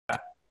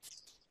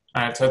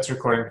All right, so it's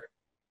recording.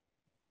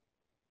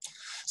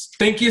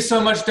 Thank you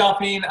so much,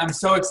 Dephine. I'm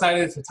so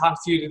excited to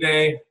talk to you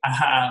today.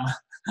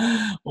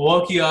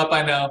 Woke you up,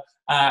 I know.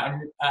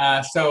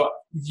 So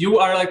you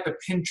are like the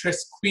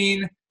Pinterest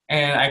queen,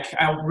 and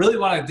I really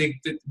want to dig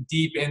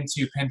deep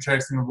into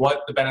Pinterest and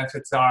what the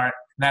benefits are and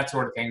that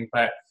sort of thing.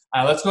 But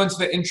let's go into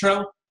the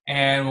intro,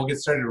 and we'll get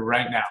started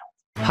right now.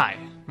 Hi,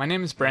 my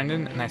name is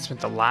Brandon, and I spent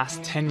the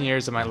last 10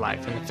 years of my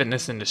life in the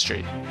fitness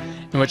industry,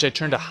 in which I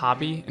turned a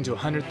hobby into a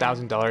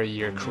 $100,000 a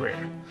year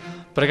career.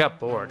 But I got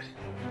bored,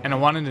 and I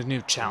wanted a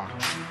new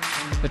challenge.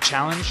 The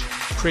challenge?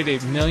 Create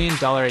a $1 million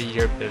a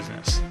year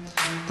business.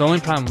 The only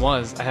problem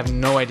was I have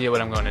no idea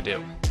what I'm going to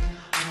do.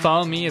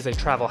 Follow me as I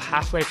travel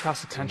halfway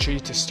across the country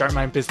to start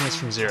my business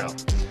from zero.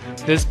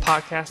 This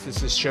podcast is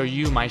to show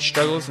you my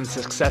struggles and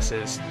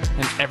successes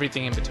and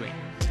everything in between.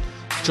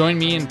 Join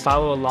me and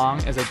follow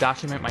along as I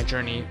document my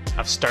journey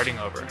of starting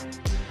over,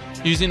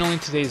 using only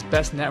today's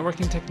best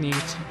networking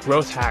techniques,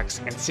 growth hacks,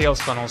 and sales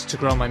funnels to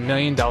grow my $1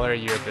 million a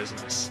year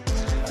business.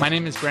 My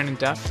name is Brandon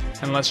Duff,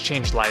 and let's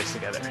change lives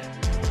together.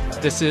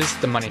 This is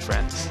The Money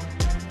Friends.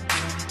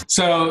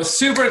 So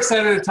super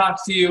excited to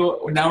talk to you.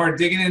 Now we're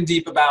digging in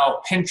deep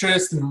about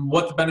Pinterest and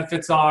what the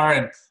benefits are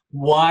and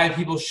why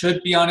people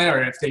should be on it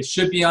or if they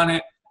should be on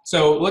it.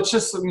 So let's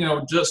just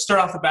start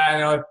off the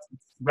bat.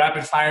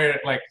 Rapid fire,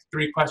 like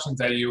 3 questions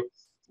at you.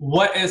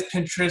 What is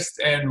Pinterest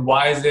and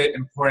why is it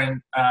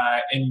important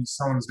in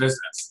someone's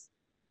business?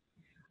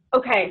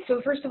 Okay,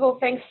 so first of all,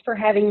 thanks for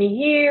having me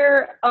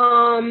here.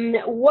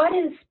 What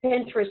is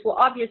Pinterest? Well,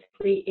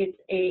 obviously it's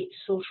a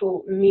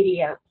social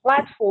media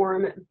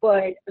platform,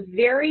 but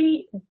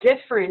very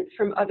different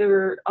from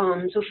other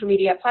social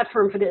media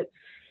platforms for the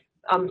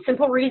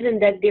simple reason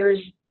that there's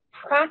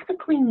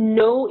practically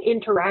no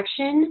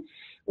interaction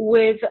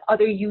with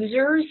other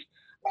users.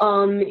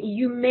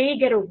 You may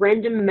get a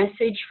random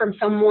message from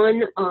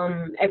someone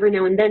every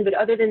now and then, but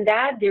other than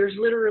that, there's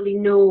literally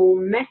no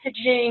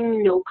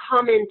messaging, no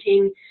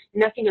commenting,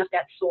 nothing of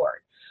that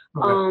sort.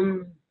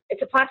 Okay.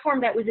 It's a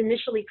platform that was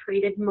initially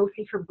created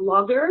mostly for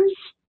bloggers,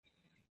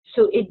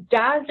 so it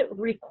does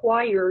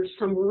require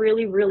some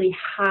really, really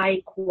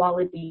high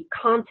quality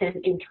content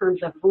in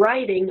terms of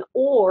writing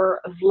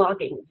or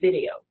vlogging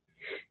video.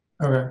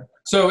 Okay,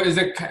 so is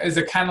it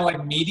kind of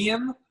like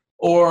Medium?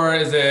 Or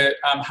is it,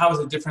 how is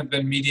it different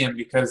than Medium?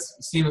 Because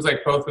it seems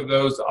like both of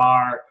those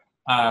are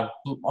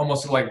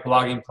almost like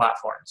blogging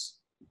platforms.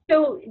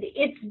 So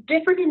it's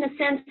different in the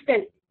sense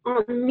that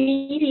on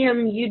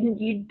Medium,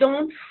 you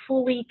don't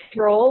fully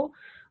control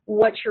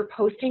what you're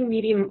posting.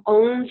 Medium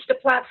owns the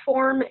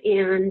platform,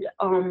 and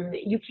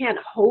you can't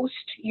host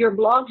your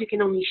blogs. You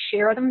can only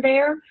share them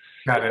there.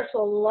 Got it. It's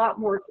also a lot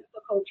more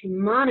difficult to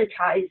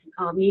monetize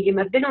Medium.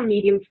 I've been on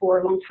Medium for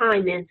a long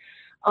time, and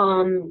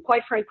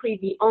quite frankly,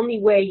 the only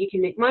way you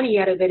can make money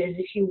out of it is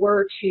if you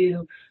were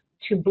to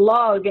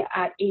blog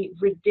at a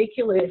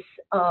ridiculous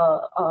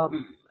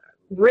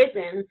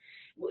rhythm.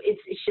 It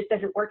just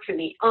doesn't work for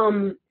me.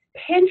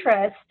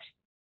 Pinterest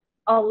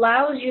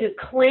allows you to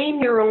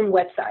claim your own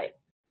website.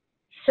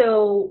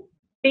 So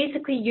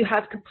basically, you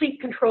have complete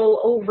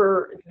control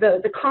over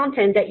the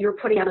content that you're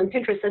putting out on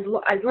Pinterest,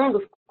 as long,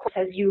 of course,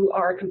 as you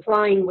are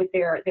complying with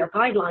their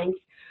guidelines.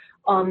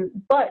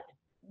 But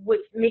what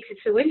makes it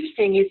so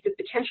interesting is the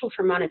potential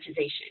for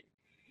monetization.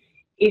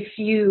 If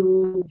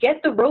you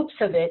get the ropes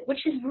of it,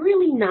 which is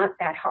really not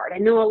that hard. I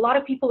know a lot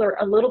of people are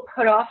a little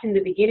put off in the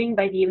beginning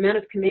by the amount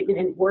of commitment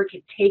and work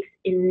it takes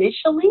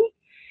initially,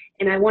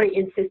 and I want to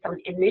insist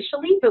on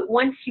initially, but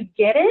once you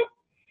get it,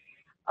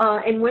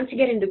 and once you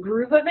get in the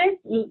groove of it,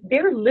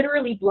 there are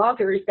literally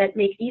bloggers that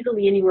make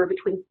easily anywhere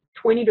between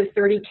 20 to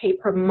 30K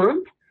per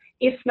month,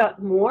 if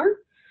not more,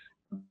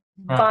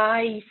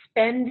 by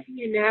spending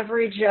an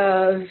average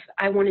of,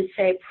 I want to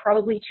say,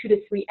 probably 2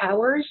 to 3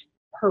 hours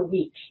per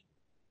week.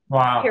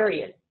 Wow.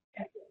 Period.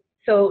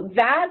 So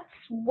that's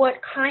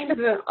what kind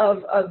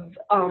of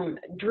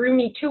drew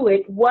me to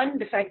it. One,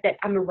 the fact that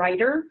I'm a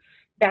writer.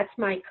 That's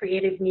my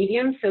creative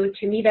medium. So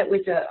to me, that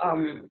was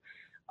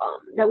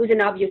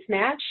an obvious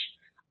match.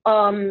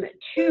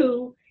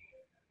 2,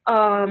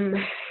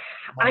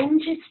 I'm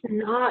just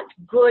not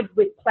good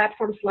with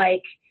platforms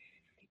like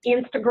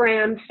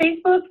Instagram,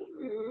 Facebook.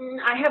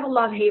 I have a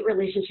love-hate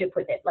relationship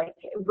with it. Like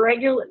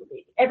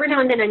regularly, every now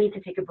and then I need to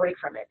take a break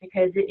from it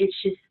because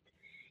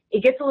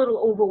it gets a little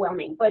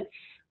overwhelming. But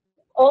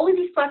all of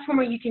these platforms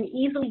where you can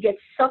easily get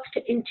sucked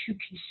into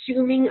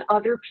consuming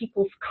other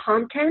people's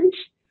content,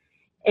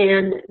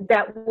 and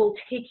that will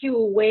take you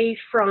away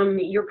from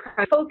your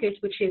prime focus,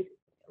 which is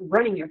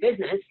running your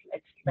business.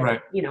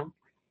 Let's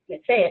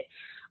say it.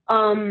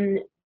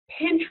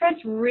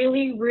 Pinterest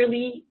really,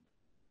 really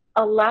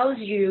allows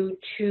you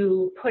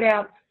to put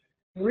out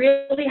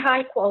really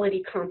high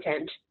quality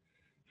content,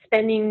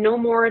 spending no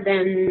more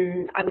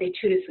than, I would say,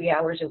 2 to 3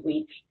 hours a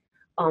week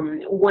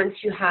once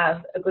you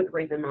have a good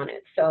rhythm on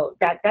it. So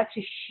that's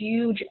a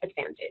huge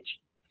advantage.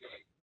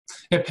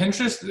 Yeah,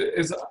 Pinterest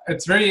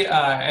it's very,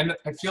 and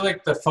I feel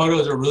like the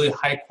photos are really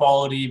high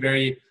quality,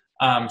 very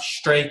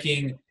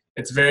striking.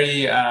 It's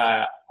very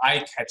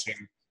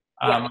eye-catching.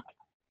 Yeah.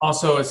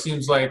 also it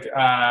seems like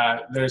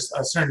there's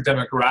a certain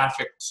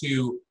demographic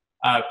to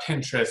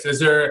Pinterest. Is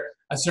there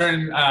a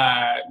certain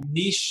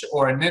niche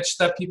or a niche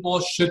that people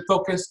should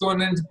focus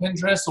going into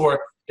Pinterest, or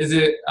is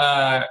it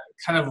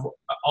kind of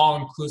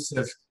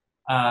all-inclusive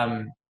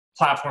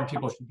platform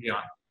people should be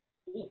on?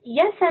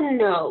 Yes and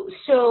no.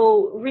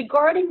 So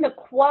regarding the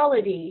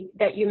quality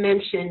that you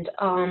mentioned,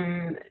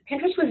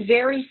 Pinterest was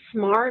very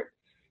smart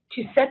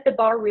to set the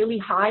bar really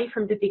high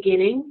from the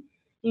beginning.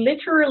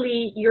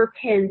 Literally, your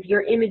pins,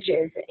 your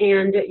images,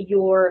 and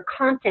your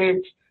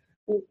content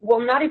will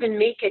not even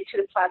make it to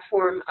the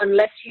platform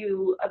unless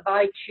you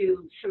abide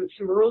to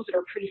some rules that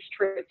are pretty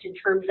strict in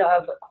terms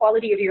of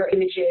quality of your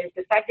images,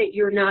 the fact that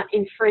you're not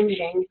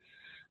infringing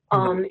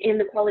in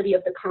the quality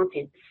of the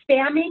content.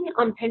 Spamming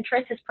on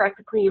Pinterest is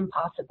practically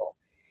impossible.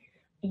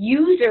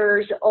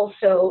 Users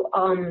also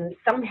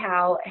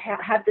somehow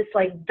have this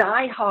like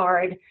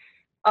die-hard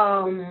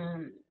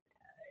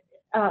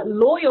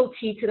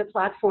loyalty to the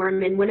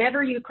platform, and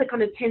whenever you click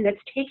on a pin that's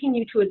taking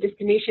you to a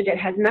destination that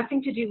has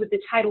nothing to do with the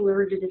title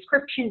or the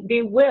description,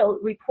 they will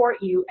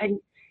report you, and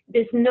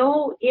there's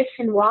no if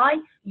and why,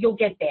 you'll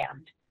get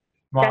banned.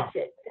 Wow. That's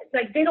it. It's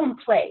like they don't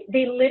play.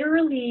 They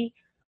literally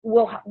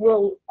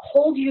will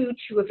hold you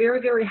to a very,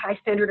 very high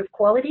standard of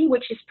quality,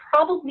 which is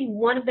probably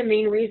one of the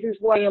main reasons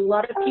why a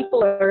lot of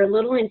people are a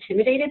little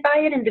intimidated by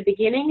it in the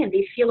beginning, and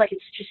they feel like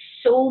it's just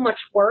so much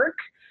work.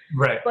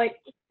 Right. But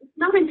it's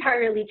not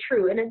entirely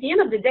true. And at the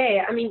end of the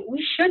day, I mean,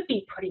 we should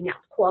be putting out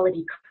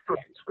quality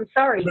content. I'm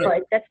sorry,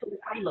 right. But that's the way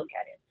I look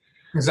at it.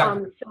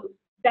 Exactly. So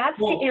that's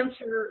to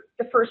answer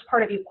the first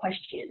part of your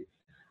question.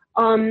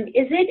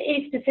 Is it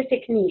a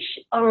specific niche?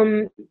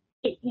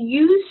 It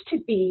used to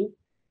be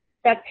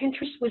that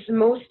Pinterest was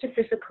most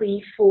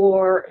specifically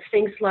for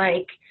things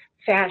like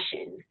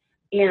fashion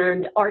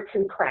and arts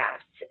and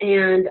crafts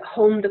and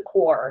home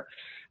decor,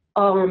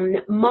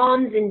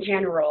 moms in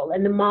general,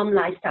 and the mom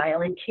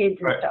lifestyle and kids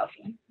and stuff.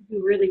 You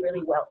do really,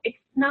 really well. It's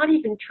not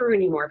even true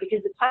anymore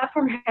because the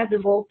platform has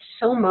evolved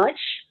so much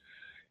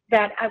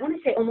that I want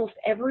to say almost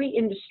every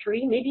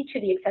industry, maybe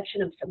to the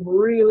exception of some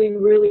really,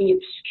 really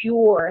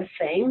obscure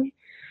thing,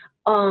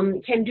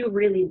 can do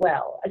really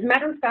well. As a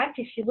matter of fact,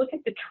 if you look at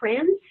the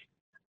trends,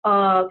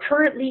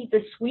 currently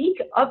this week,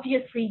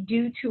 obviously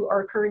due to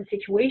our current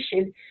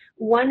situation,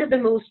 one of the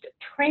most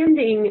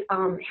trending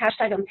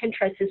hashtag on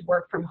Pinterest is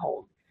work from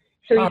home.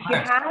 So if you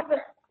have,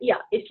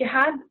 if you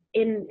have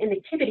an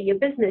activity, a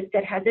business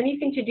that has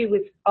anything to do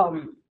with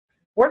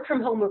work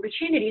from home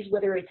opportunities,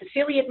 whether it's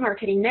affiliate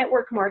marketing,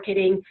 network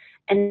marketing,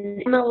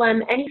 and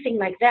MLM, anything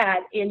like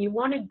that, and you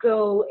want to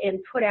go and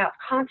put out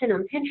content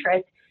on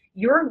Pinterest,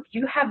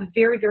 you have a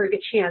very, very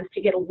good chance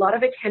to get a lot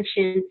of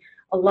attention,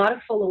 a lot of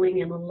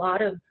following, and a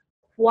lot of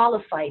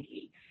qualified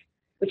leads,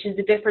 which is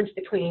the difference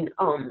between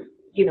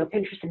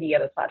Pinterest and the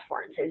other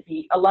platforms.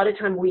 A lot of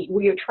time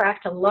we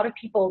attract a lot of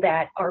people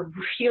that are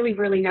really,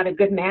 really not a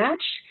good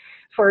match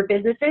for our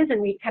businesses,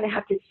 and we kind of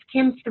have to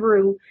skim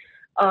through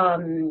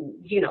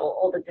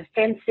all the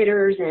defense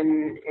sitters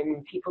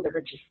and people that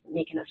are just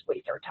making us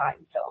waste our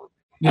time. So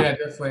yeah,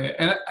 definitely.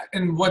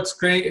 And what's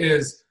great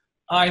is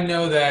I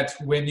know that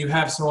when you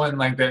have someone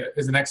like that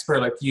is an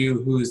expert like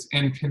you who's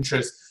in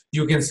Pinterest,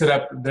 you can set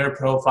up their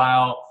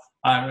profile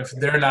if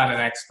they're not an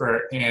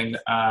expert in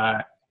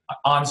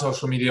on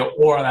social media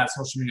or on that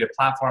social media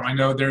platform. I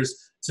know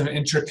there's some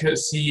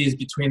intricacies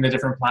between the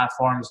different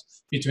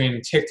platforms, between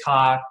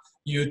TikTok,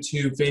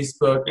 YouTube,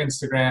 Facebook,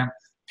 Instagram,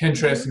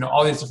 Pinterest,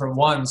 all these different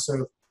ones.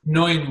 So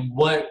knowing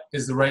what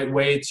is the right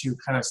way to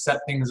kind of set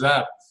things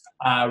up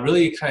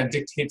really kind of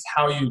dictates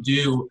how you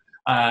do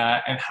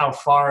and how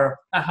far,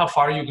 not how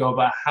far you go,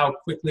 but how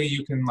quickly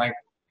you can like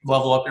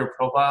level up your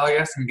profile, I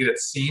guess, and get it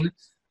seen.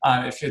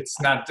 If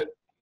it's not,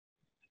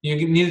 you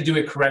need to do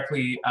it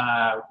correctly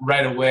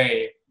right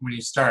away when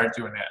you start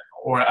doing it,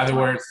 or in other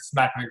words, it's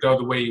not going to go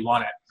the way you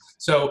want it.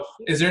 So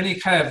is there any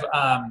kind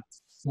of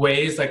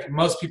ways, like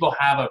most people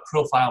have a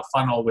profile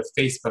funnel with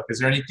Facebook, is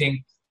there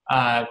anything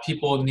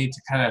people need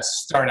to kind of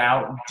start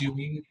out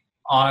doing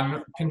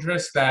on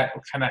Pinterest that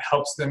kind of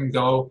helps them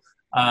go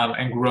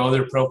and grow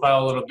their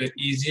profile a little bit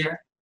easier?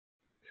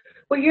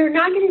 Well, you're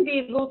not going to be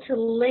able to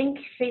link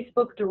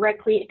Facebook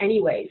directly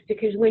anyways,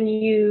 because when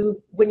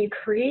you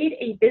create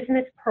a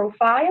business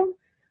profile,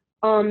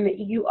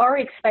 you are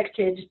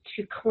expected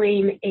to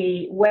claim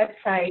a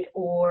website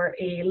or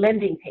a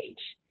landing page.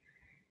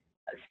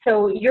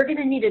 So you're going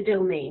to need a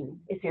domain,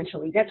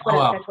 essentially. That's what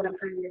I'm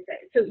trying to say.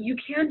 So you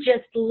can't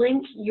just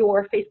link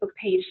your Facebook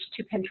page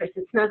to Pinterest.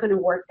 It's not going to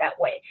work that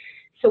way.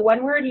 So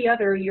one way or the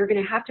other, you're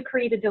going to have to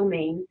create a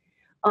domain.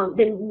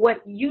 Then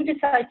what you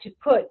decide to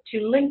put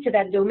to link to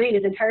that domain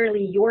is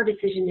entirely your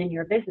decision in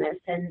your business,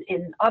 and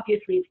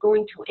obviously it's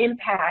going to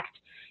impact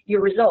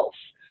your results.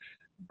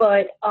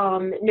 But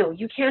no,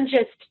 you can't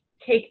just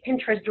take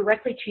Pinterest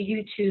directly to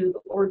YouTube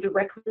or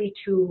directly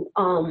to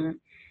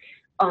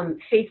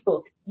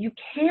Facebook. You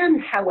can,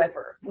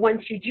 however,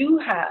 once you do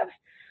have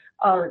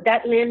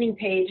that landing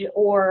page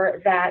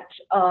or that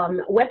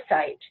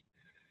website,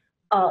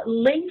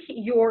 link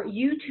your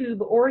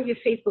YouTube or your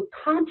Facebook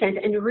content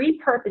and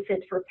repurpose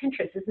it for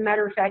Pinterest. As a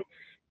matter of fact,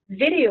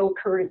 video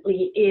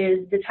currently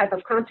is the type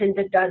of content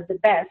that does the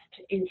best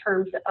in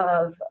terms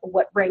of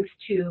what ranks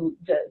to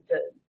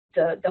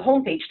the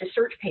homepage, the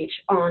search page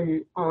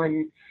on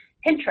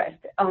Pinterest,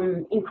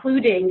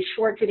 including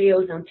short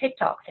videos on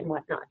TikToks and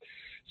whatnot.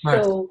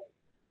 Nice. So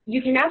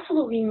you can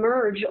absolutely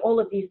merge all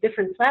of these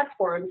different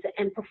platforms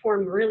and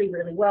perform really,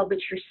 really well, but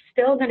you're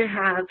still going to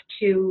have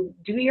to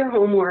do your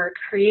homework,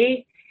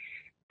 create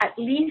at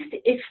least,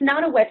 if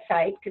not a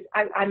website, because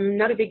I'm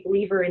not a big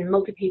believer in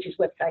multi-pages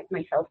website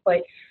myself,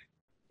 but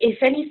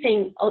if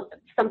anything,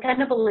 some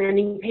kind of a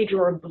landing page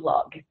or a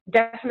blog,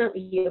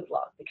 definitely a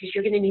blog, because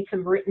you're going to need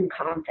some written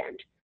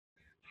content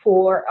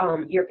for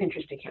your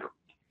Pinterest account.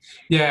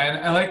 Yeah,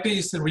 and I like that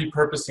you said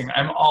repurposing.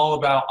 I'm all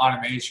about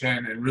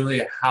automation and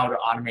really how to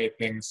automate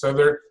things. So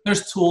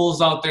there's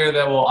tools out there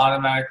that will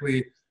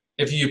automatically,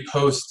 if you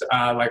post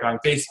like on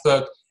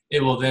Facebook,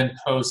 it will then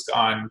post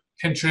on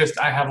Pinterest.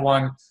 I have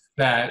one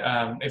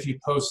that if you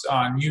post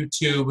on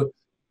YouTube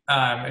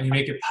and you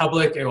make it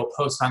public, it will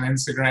post on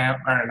Instagram,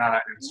 or not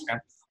on Instagram,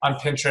 on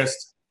Pinterest.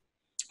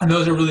 And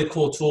those are really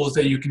cool tools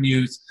that you can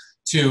use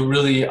to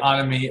really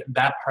automate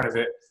that part of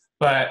it.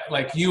 But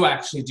like you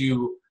actually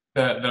do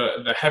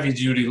the heavy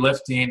duty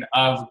lifting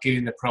of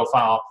getting the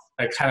profile,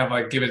 like kind of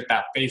like give it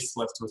that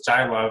facelift, which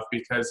I love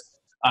because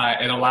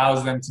it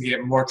allows them to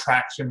get more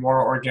traction,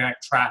 more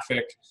organic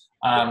traffic,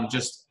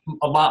 just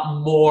a lot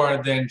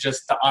more than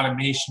just the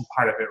automation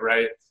part of it,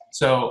 right?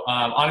 So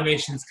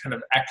automation is kind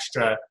of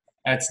extra.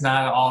 It's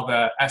not all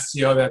the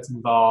SEO that's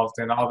involved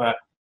and all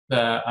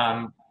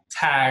the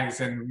tags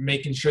and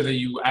making sure that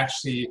you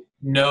actually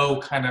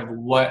know kind of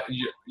what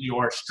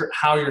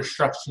how you're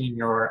structuring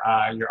your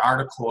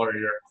article or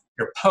your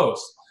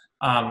post.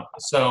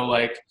 So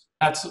like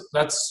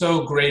that's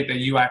so great that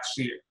you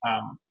actually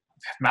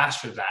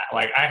mastered that.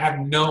 Like I have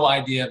no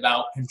idea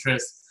about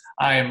Pinterest.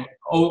 I've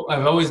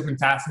always been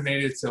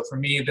fascinated. So for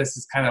me, this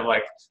is kind of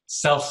like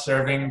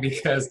self-serving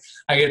because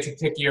I get to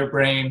pick your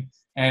brain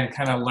and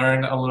kind of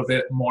learn a little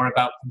bit more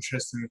about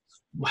Pinterest and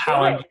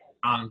how I'm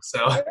wrong.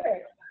 So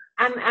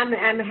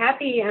I'm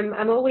happy.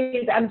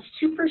 I'm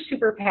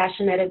super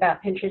passionate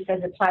about Pinterest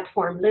as a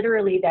platform.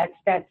 Literally,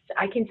 that's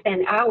I can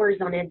spend hours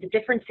on it. The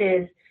difference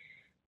is,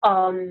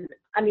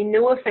 I mean,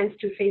 no offense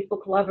to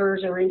Facebook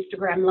lovers or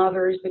Instagram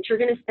lovers, but you're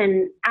going to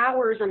spend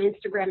hours on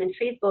Instagram and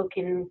Facebook,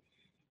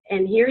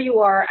 and here you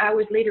are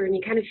hours later, and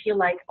you kind of feel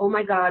like, oh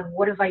my God,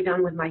 what have I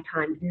done with my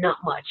time? Not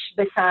much,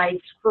 besides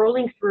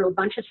scrolling through a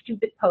bunch of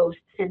stupid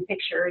posts and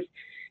pictures,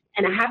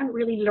 and I haven't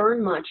really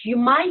learned much. You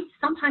might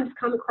sometimes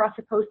come across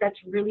a post that's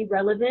really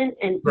relevant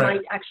and right.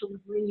 might actually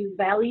bring you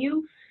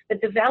value, but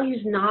the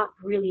value's not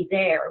really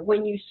there.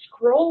 When you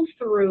scroll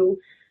through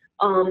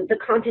the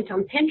content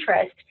on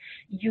Pinterest,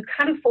 you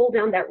kind of fall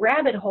down that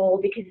rabbit hole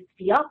because it's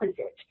the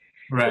opposite.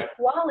 Right.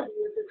 The quality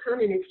of the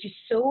content is just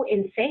so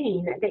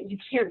insane that you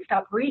can't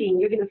stop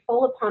reading. You're going to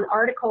fall upon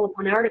article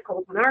upon article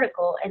upon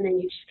article, and then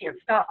you just can't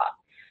stop.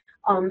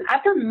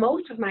 I've done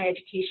most of my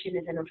education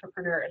as an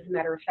entrepreneur, as a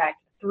matter of fact,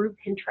 through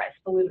Pinterest,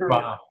 believe it or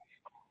not.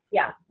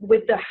 Yeah,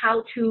 with the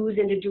how-tos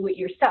and to do it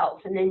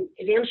yourself. And then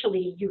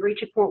eventually you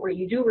reach a point where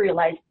you do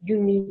realize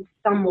you need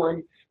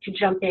someone to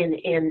jump in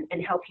and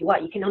help you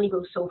out. You can only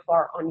go so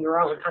far on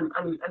your own.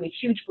 I'm a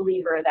huge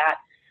believer that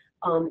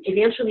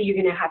eventually you're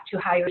going to have to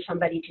hire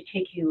somebody to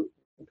take you,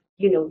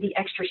 the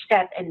extra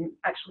step and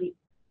actually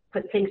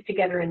put things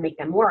together and make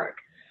them work.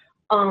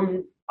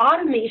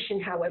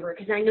 Automation, however,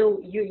 because I know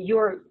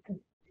you're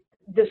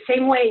the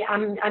same way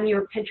I'm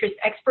your Pinterest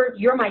expert,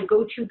 you're my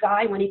go-to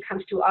guy when it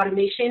comes to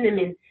automation. I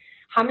mean,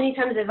 how many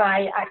times have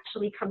I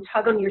actually come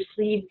tug on your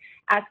sleeve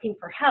asking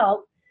for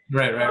help?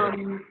 Right.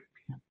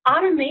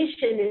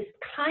 Automation is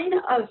kind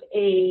of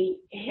a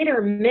hit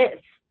or miss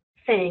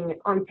thing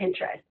on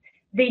Pinterest.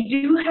 They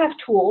do have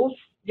tools.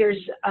 There's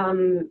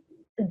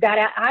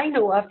that I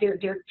know of. There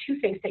are two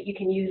things that you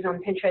can use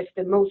on Pinterest.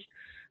 The most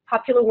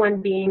popular one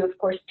being, of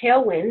course,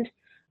 Tailwind,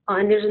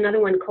 and there's another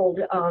one called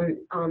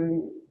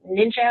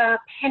Ninja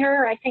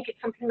Pinner. I think it's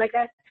something like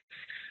that.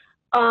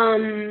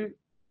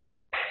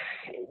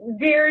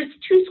 There's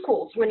two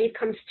schools when it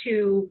comes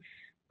to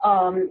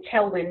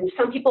Tailwind.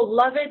 Some people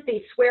love it.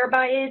 They swear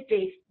by it.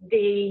 They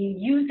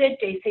use it.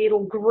 They say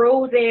it'll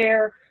grow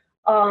their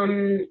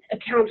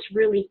accounts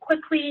really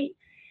quickly.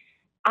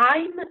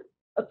 I'm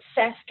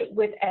obsessed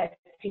with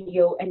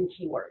SEO and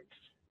keywords.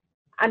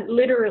 I'm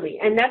literally,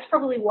 and that's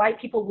probably why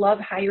people love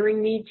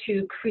hiring me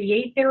to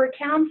create their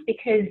accounts,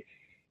 because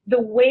the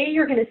way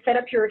you're going to set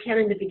up your account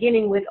in the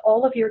beginning with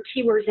all of your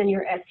keywords and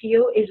your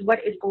SEO is what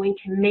is going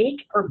to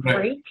make or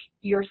break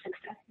your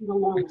success in the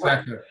long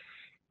run.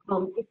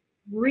 It's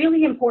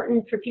really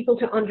important for people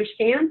to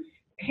understand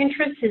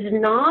Pinterest is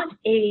not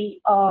a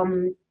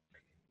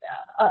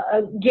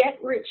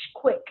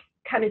get-rich-quick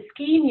kind of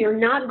scheme. You're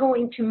not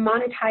going to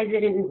monetize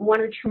it in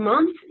 1 or 2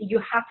 months. You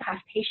have to have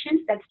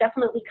patience. That's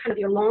definitely kind of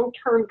your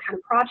long-term kind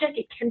of project.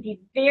 It can be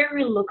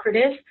very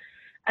lucrative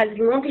as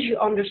long as you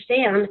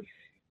understand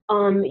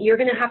you're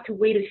going to have to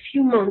wait a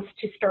few months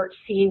to start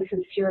seeing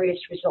some serious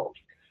results.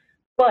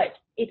 But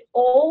it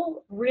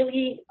all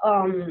really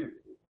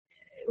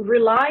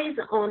relies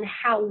on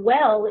how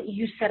well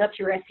you set up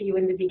your SEO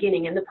in the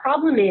beginning. And the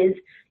problem is,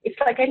 it's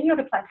like any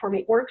other platform.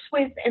 It works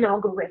with an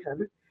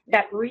algorithm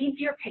that reads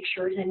your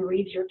pictures and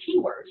reads your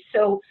keywords.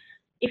 So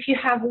if you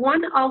have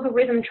one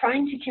algorithm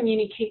trying to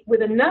communicate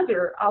with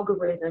another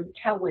algorithm,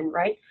 tailwind,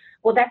 right?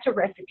 Well, that's a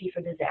recipe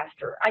for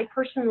disaster. I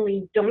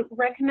personally don't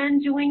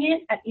recommend doing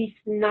it, at least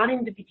not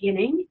in the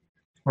beginning.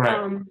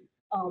 Right.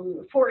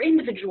 For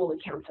individual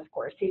accounts, of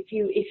course. If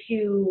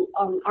you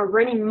are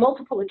running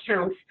multiple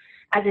accounts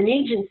as an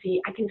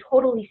agency, I can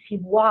totally see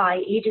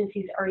why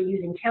agencies are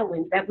using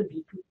tailwinds. That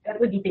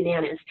would be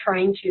bananas,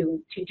 trying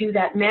to do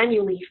that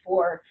manually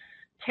for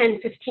 10,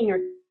 15, or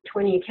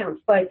 20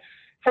 accounts. But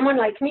someone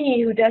like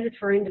me who does it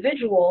for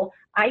individual,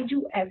 I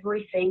do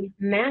everything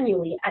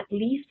manually, at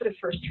least for the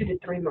first 2 to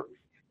 3 months.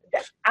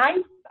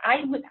 I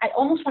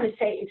almost want to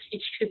say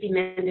it should be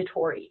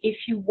mandatory. If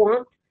you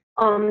want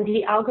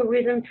the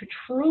algorithm to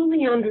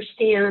truly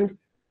understand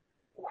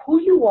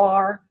who you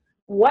are,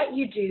 what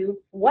you do,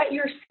 what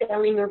you're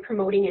selling or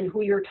promoting, and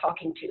who you're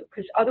talking to,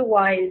 because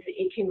otherwise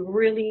it can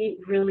really,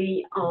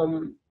 really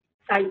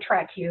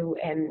sidetrack you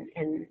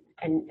and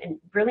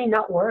really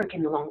not work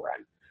in the long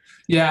run.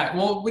 Yeah,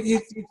 well,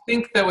 you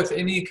think that with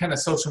any kind of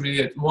social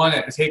media, one,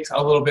 it takes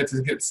a little bit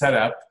to get set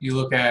up. You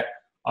look at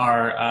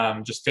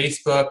our just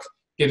Facebook,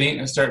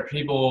 start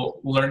people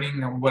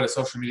learning what a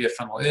social media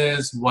funnel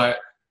is,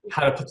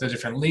 how to put the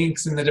different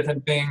links in the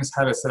different things,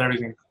 how to set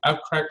everything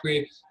up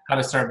correctly, how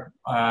to start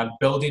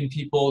building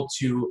people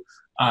to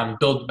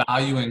build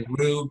value in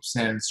groups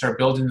and start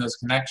building those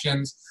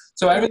connections.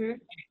 So everything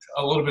takes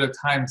a little bit of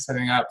time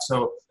setting up.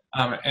 So,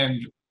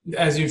 and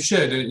as you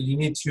should, you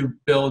need to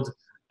build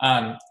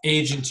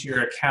age into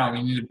your account.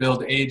 You need to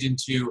build age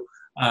into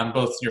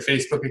both your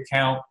Facebook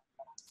account.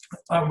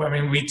 I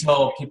mean, we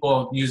tell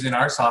people using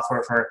our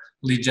software for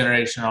lead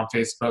generation on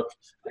Facebook,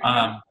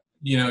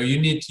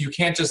 you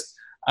can't just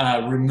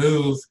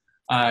remove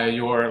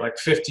your like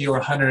 50 or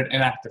 100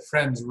 inactive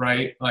friends,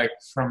 right? Like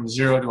from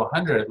 0 to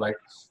 100, like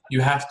you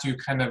have to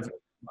kind of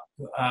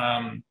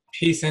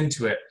pace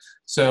into it.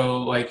 So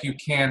like you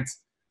can't,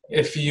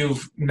 if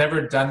you've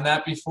never done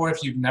that before,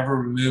 if you've never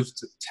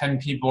removed 10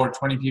 people or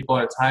 20 people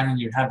at a time and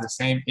you have the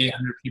same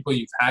 800 people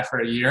you've had for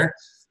a year,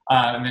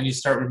 and then you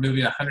start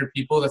removing 100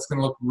 people, that's going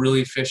to look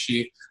really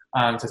fishy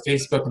to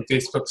Facebook, and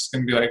Facebook's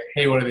going to be like,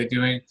 hey, what are they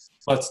doing?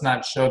 Let's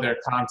not show their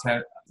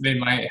content. They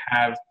might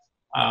have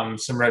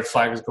some red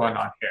flags going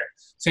on here.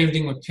 Same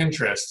thing with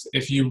Pinterest.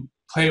 If you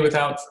play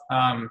without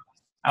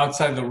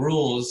outside the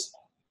rules,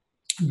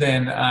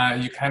 then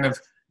you kind of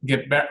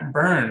get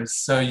burned.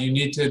 So you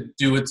need to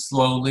do it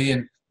slowly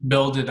and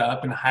build it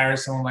up and hire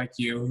someone like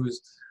you who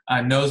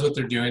knows what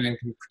they're doing and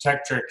can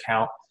protect your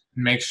account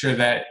and make sure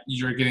that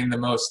you're getting the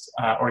most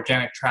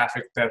organic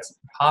traffic that's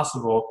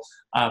possible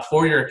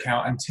for your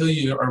account until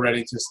you are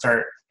ready to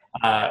start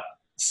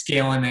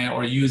scaling it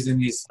or using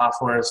these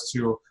softwares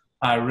to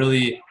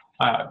really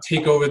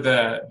take over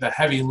the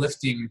heavy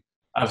lifting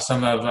of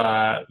some of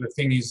the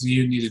things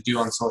you need to do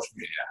on social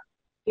media.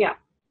 Yeah.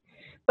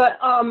 But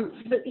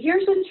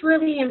here's what's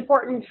really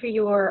important for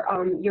your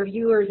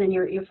viewers and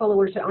your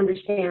followers to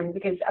understand,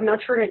 because I'm not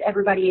sure that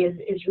everybody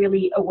is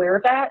really aware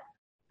of that.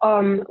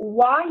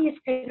 Why is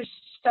Pinterest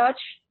such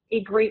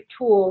a great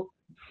tool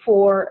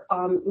for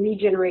lead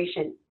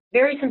generation?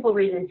 Very simple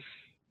reason.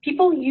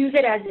 People use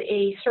it as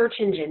a search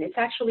engine. It's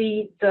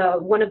actually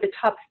one of the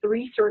top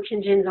 3 search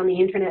engines on the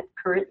internet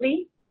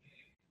currently,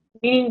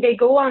 meaning they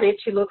go on it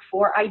to look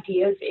for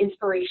ideas,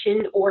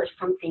 inspiration, or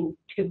something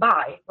to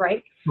buy,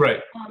 right?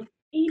 Right.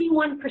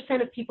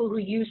 81% of people who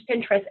use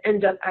Pinterest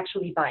end up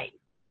actually buying.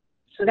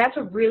 So that's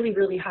a really,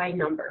 really high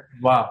number.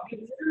 Wow. They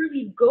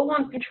literally go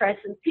on Pinterest,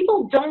 and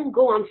people don't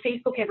go on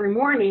Facebook every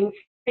morning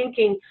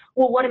thinking,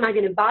 well, what am I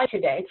going to buy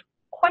today? It's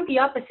quite the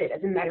opposite,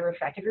 as a matter of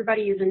fact.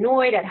 Everybody is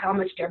annoyed at how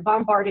much they're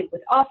bombarded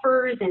with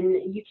offers,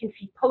 and you can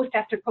see post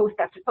after post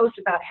after post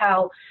about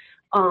how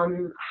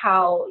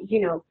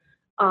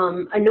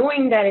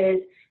annoying that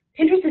is.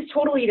 Pinterest is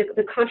totally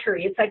the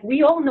contrary. It's like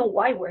we all know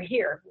why we're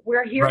here.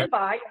 We're here to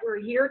buy. We're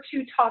here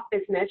to talk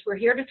business. We're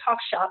here to talk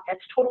shop.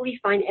 That's totally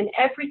fine. And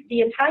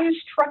the entire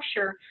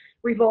structure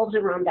revolves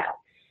around that.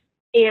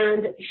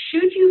 And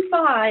should you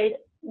find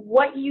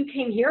what you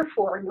came here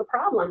for, no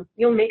problem.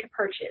 You'll make a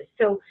purchase.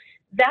 So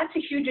that's a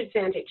huge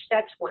advantage.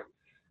 That's one.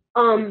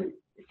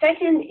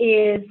 Second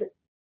is,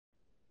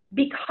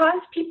 because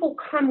people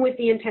come with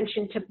the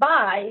intention to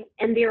buy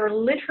and they're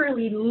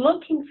literally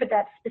looking for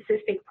that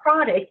specific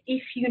product,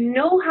 if you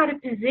know how to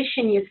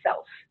position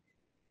yourself,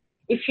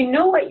 if you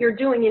know what you're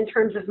doing in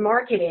terms of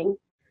marketing,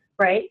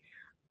 right,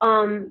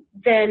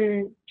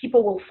 then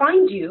people will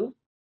find you.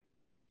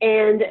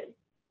 And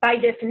by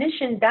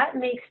definition, that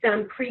makes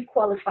them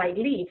pre-qualified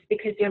leads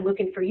because they're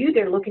looking for you,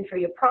 they're looking for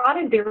your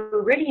product, they're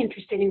already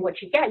interested in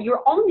what you get.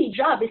 Your only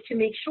job is to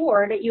make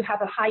sure that you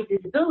have a high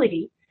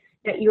visibility,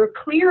 that you're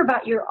clear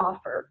about your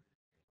offer,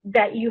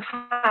 that you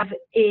have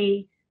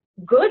a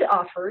good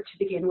offer to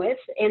begin with,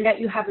 and that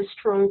you have a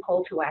strong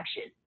call to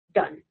action.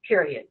 Done,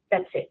 period.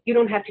 That's it. You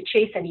don't have to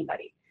chase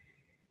anybody.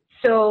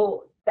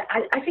 So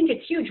I think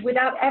it's huge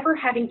without ever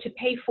having to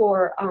pay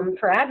for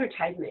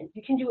advertisement.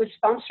 You can do a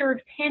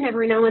sponsored pin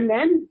every now and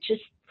then,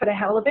 just for the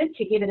hell of it,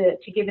 to give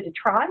it a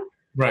try.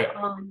 Right.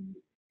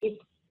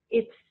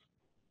 It's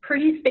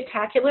pretty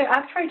spectacular.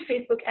 I've tried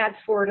Facebook ads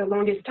for the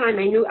longest time.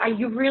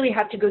 You really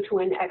have to go to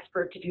an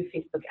expert to do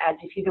Facebook ads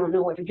if you don't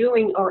know what you're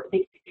doing, or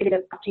they could end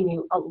up costing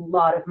you a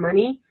lot of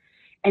money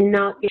and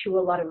not get you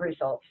a lot of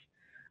results.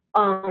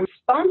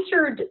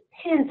 Sponsored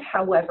pins,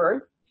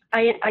 however,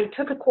 I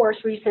took a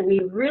course recently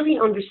to really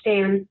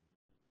understand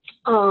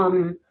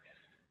the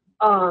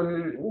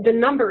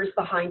numbers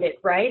behind it,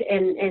 right?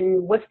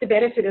 And what's the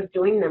benefit of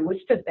doing them?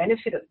 What's the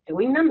benefit of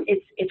doing them?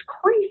 It's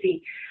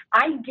crazy.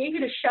 I gave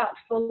it a shot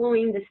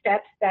following the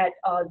steps that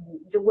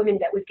the woman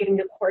that was getting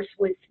the course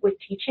was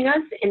teaching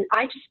us, and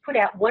I just put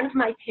out one of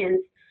my pins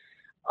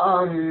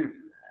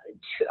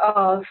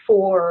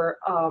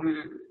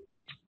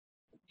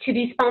to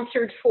be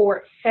sponsored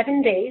for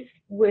 7 days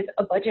with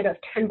a budget of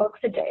 $10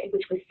 a day,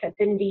 which was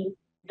 $70,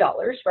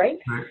 right?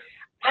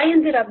 I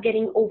ended up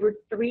getting over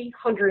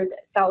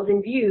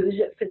 300,000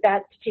 views for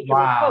that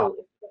particular code,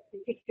 that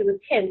particular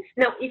pin.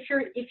 Now, if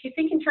you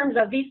think in terms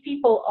of these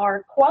people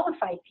are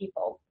qualified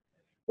people,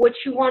 what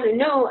you want to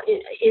know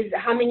is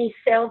how many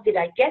sales did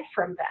I get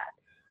from that?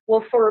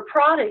 Well, for a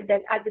product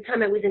that at the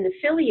time I was an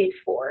affiliate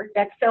for,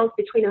 that sells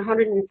between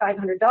 $100 and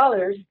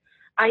 $500,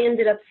 I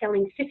ended up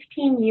selling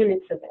 15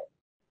 units of it.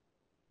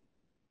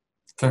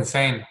 It's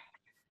insane.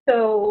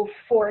 So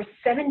for a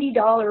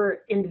 $70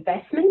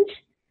 investment,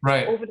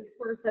 right, over the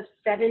course of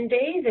 7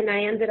 days, and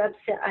I ended up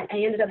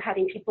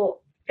having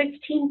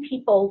 15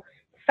 people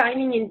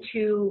signing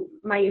into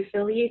my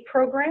affiliate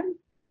program.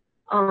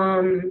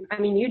 I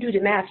mean, you do the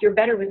math. You're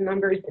better with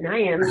numbers than I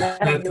am.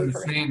 That's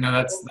insane. No,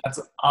 that's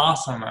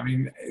awesome. I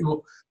mean,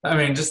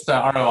 just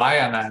the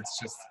ROI on that, it's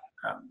just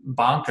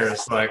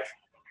bonkers. Like,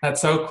 that's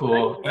so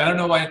cool. And I don't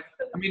know why.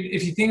 I mean,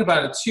 if you think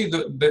about it too,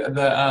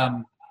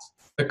 the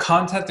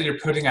content that you're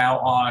putting out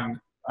on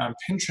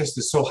Pinterest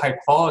is so high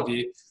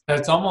quality that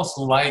it's almost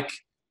like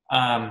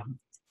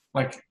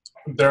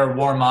they're a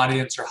warm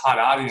audience or hot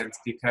audience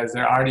because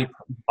they're already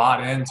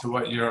bought into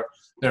what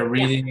they're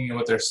reading and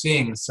what they're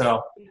seeing.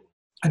 So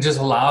it just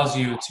allows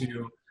you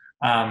to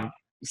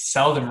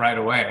sell them right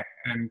away,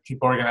 and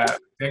people are gonna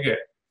dig it.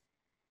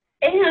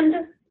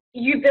 And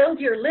you build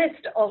your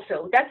list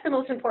also. That's the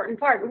most important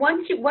part.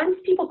 Once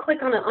people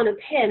click on a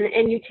pin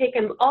and you take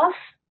them off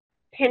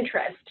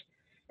Pinterest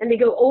and they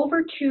go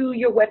over to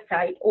your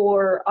website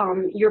or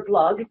your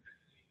blog,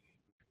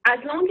 as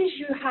long as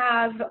you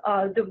have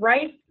the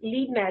right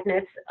lead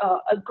magnets,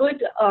 a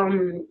good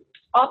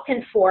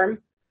opt-in form,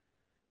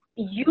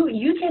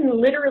 you can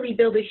literally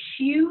build a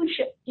huge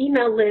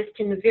email list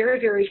in a very,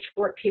 very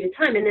short period of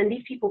time. And then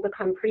these people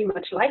become pretty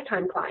much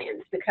lifetime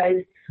clients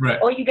because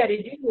all you got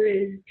to do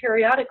is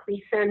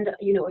periodically send, a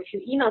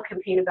few email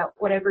campaign about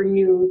whatever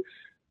new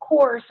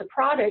course or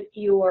product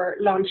you're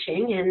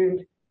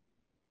launching,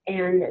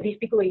 and these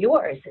people are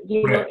yours.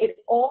 It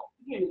all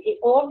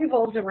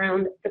revolves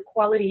around the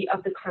quality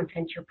of the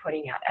content you're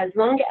putting out. As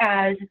long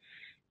as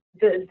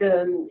the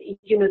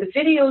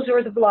videos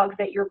or the blogs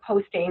that you're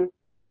posting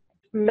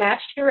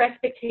match your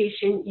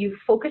expectation, you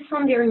focus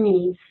on their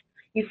needs,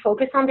 you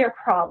focus on their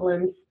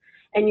problems,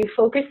 and you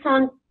focus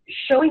on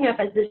showing up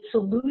as the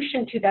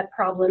solution to that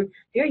problem,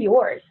 they're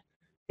yours.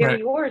 They're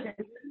yours, and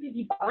they're going to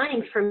be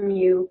buying from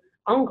you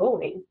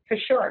ongoing, for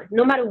sure,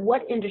 no matter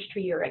what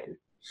industry you're in.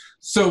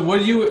 So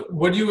what do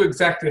you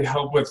exactly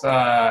help with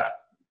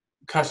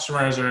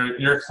customers or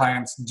your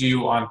clients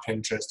do on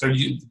Pinterest? Or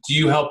do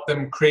you help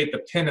them create the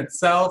pin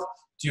itself?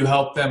 Do you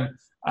help them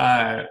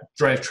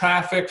drive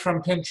traffic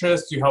from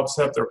Pinterest? Do you help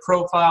set up their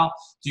profile?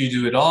 Do you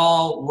do it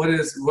all? What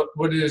is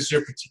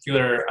your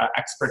particular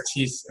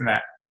expertise in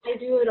that? I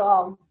do it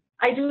all.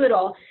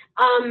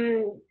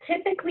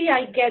 Typically,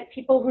 I get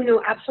people who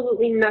know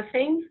absolutely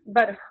nothing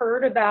but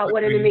heard about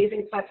what an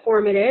amazing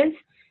platform it is,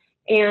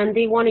 and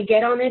they want to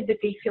get on it, but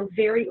they feel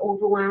very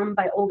overwhelmed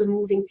by all the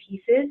moving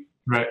pieces.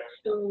 Right.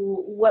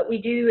 So what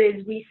we do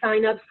is we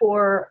sign up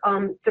for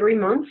 3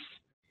 months,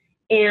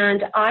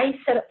 and I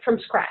set up from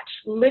scratch,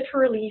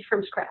 literally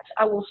from scratch.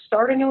 I will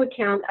start a new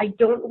account. I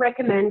don't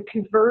recommend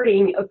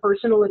converting a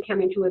personal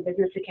account into a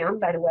business account,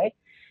 by the way.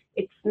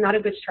 It's not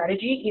a good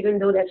strategy, even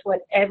though that's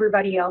what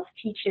everybody else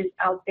teaches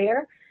out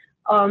there.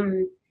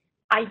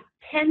 I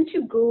tend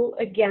to go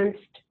against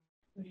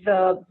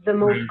the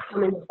most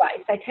common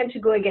advice. I tend to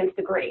go against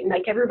the grain.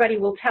 Like, everybody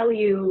will tell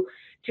you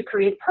to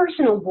create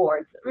personal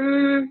boards.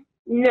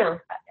 No.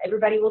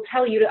 Everybody will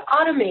tell you to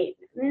automate.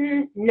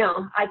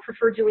 No. I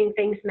prefer doing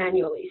things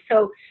manually.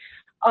 So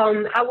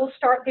I will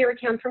start their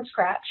account from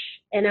scratch,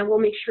 and I will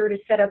make sure to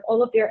set up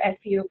all of their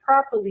SEO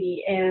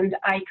properly, and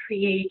I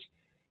create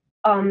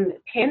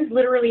pins.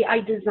 Literally,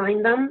 I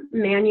design them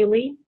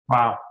manually.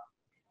 Wow.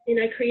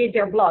 And I create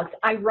their blogs.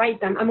 I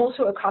write them. I'm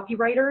also a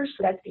copywriter,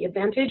 so that's the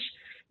advantage.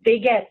 They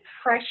get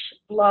fresh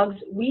blogs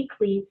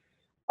weekly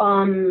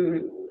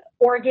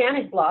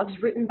organic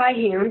blogs written by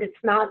hand. It's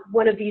not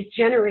one of these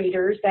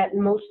generators that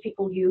most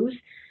people use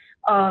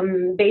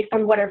based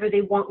on whatever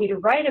they want me to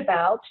write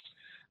about.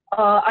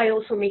 I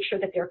also make sure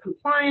that they're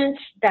compliant,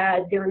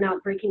 that they're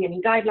not breaking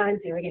any guidelines,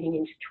 they're getting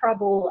into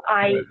trouble.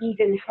 I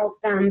even help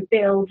them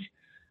build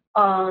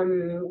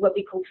what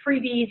we call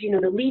freebies,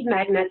 the lead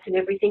magnets and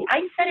everything.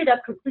 I set it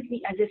up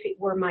completely as if it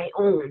were my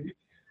own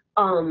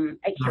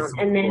account,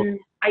 and then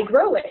I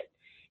grow it.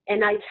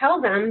 And I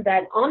tell them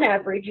that on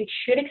average, you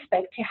should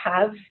expect to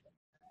have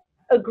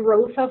a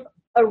growth of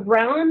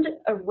around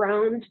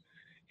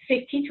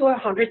 50 to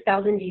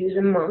 100,000 views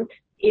a month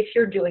if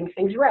you're doing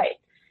things right.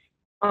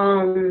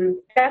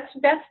 That's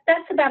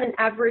about an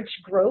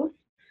average growth,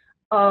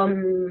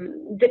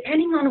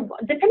 depending on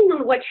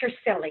what you're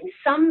selling.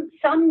 Some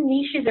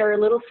niches are a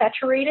little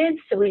saturated,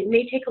 so it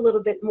may take a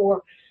little bit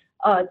more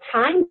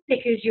time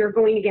because you're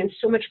going against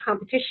so much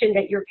competition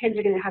that your pins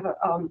are going to have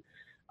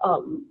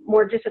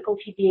more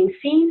difficulty being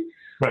seen.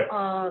 Right.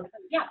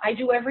 Yeah, I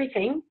do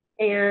everything,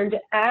 and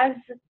as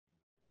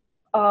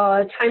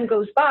time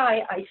goes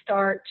by, I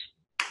start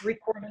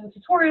recording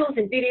tutorials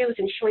and videos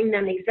and showing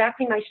them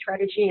exactly my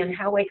strategy and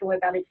how I go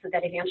about it so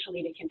that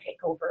eventually they can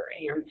take over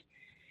and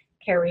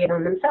carry it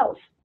on themselves.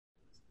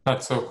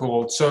 That's so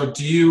cool. So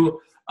do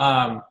you,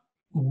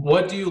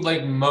 what do you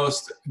like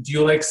most? Do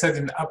you like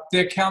setting up the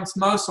accounts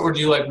most, or do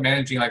you like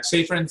managing? Like,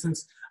 say for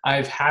instance,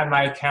 I've had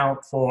my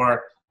account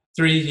for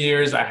 3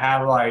 years. I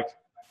have like,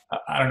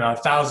 I don't know,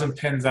 1,000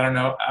 pins. I don't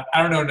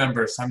know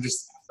numbers. I'm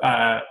just,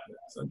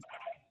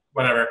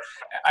 whatever.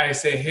 I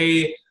say,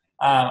 hey,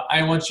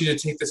 I want you to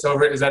take this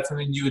over. Is that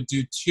something you would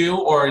do too,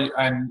 or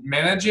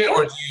manage it,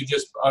 or do you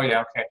just, oh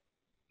yeah, okay.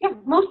 Yeah,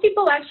 most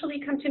people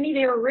actually come to me,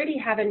 they already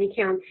have an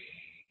account.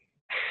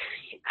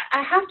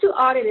 I have to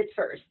audit it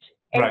first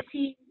and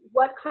see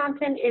what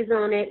content is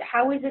on it,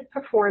 how is it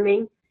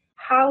performing,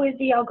 how is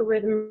the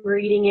algorithm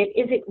reading it,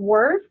 is it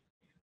worth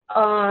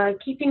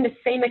keeping the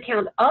same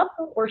account up,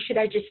 or should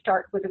I just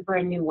start with a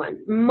brand new one?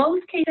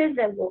 Most cases,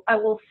 I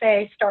will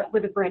say start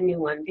with a brand new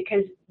one,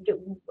 because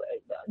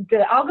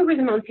the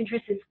algorithm on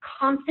Pinterest is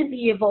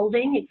constantly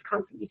evolving, it's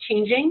constantly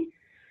changing.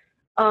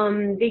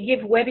 They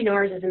give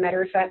webinars, as a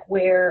matter of fact,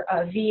 where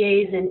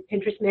VAs and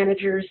Pinterest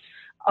managers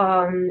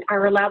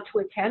are allowed to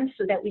attend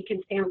so that we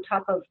can stay on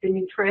top of the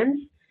new trends.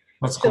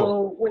 That's cool.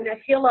 So when I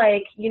feel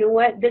like, you know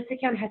what, this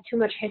account has too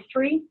much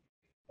history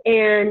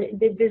and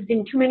there's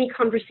been too many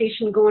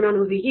conversations going on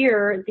over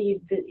here,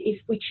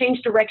 if we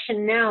change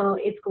direction now,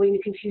 it's going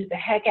to confuse the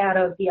heck out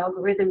of the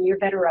algorithm. You're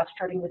better off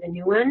starting with a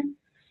new one.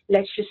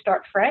 Let's just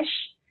start fresh.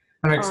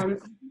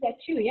 That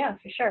too, yeah,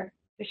 for sure.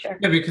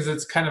 Yeah, because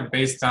it's kind of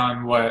based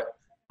on what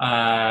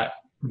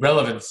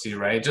relevancy,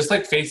 right? Just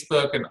like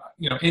Facebook and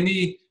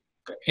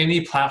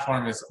any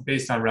platform is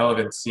based on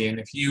relevancy. And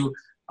if you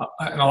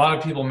and a lot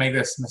of people make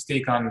this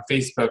mistake on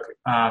Facebook,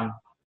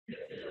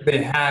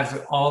 they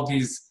have all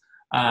these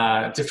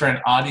different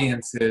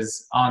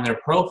audiences on their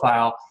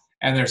profile,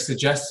 and their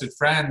suggested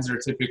friends are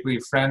typically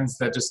friends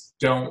that just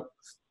don't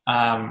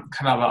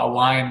kind of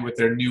align with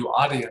their new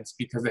audience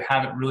because they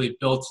haven't really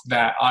built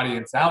that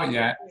audience out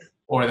yet,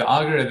 or the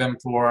algorithm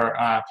for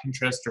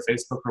Pinterest or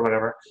Facebook or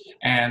whatever,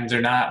 and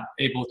they're not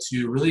able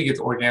to really get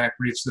the organic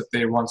reach that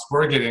they once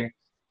were getting,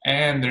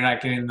 and they're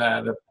not getting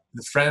the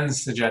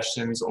friends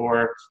suggestions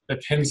or the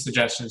pin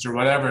suggestions or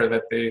whatever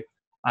that they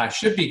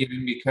should be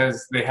getting,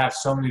 because they have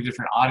so many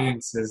different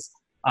audiences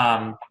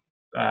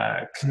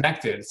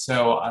connected.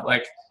 So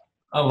like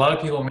a lot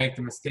of people make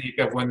the mistake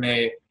of when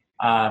they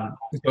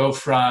go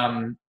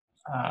from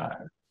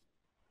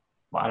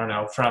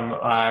from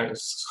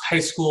high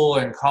school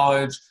and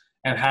college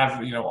and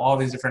have all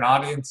these different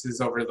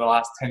audiences over the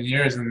last 10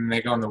 years, and then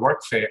they go in the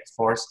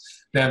workforce,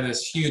 they have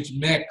this huge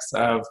mix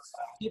of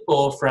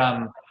people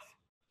from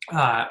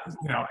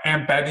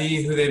Aunt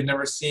Betty, who they've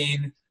never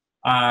seen,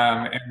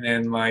 and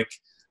then like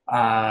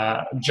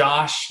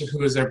Josh,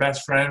 who is their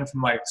best friend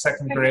from like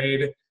second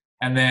grade,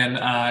 and then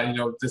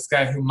this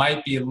guy who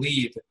might be a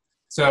lead.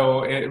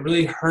 So it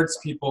really hurts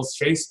people's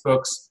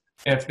Facebooks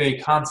if they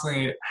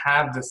constantly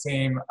have the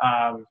same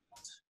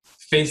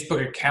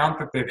Facebook account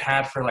that they've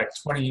had for like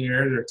 20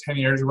 years or 10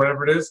 years or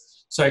whatever it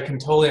is. So I can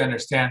totally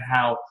understand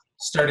how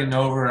starting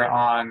over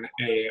on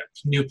a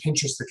new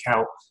Pinterest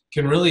account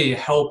can really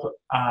help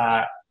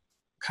kind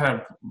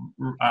of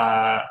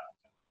I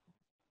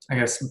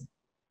guess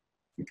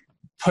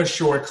push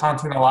your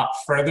content a lot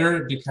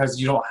further, because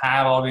you don't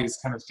have all these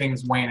kind of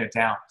things weighing it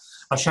down.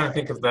 I was trying to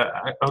think of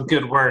a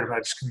good word, but I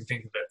just couldn't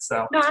think of it.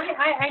 So no,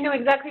 I know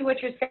exactly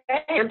what you're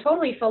saying. I'm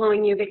totally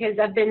following you, because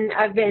I've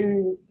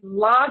been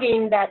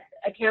logging that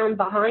account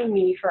behind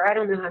me for I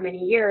don't know how many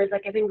years.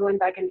 Like I've been going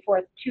back and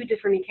forth 2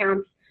 different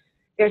accounts.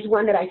 There's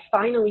one that I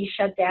finally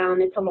shut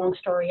down. It's a long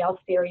story. I'll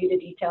spare you the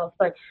details.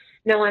 But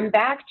now I'm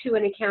back to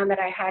an account that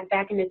I had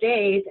back in the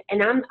days,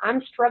 and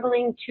I'm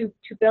struggling to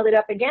build it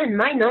up again.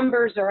 My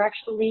numbers are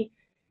actually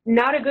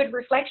not a good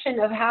reflection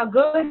of how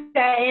good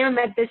I am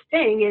at this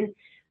thing. And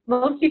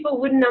most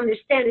people wouldn't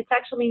understand. It's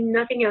actually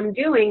nothing I'm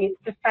doing.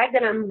 It's the fact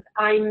that I'm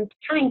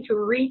trying to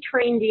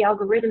retrain the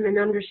algorithm and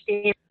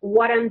understand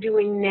what I'm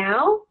doing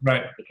now,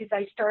 Right. because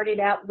I started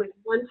out with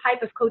one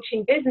type of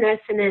coaching business,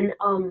 and then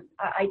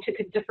I took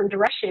a different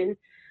direction,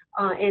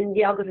 and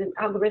the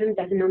algorithm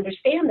doesn't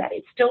understand that.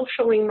 It's still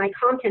showing my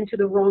content to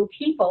the wrong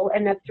people,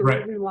 and that's the Right.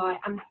 reason why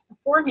I'm not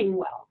performing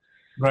well.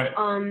 Right.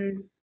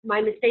 My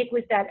mistake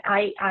was that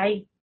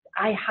I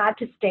had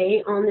to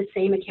stay on the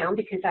same account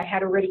because I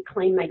had already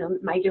claimed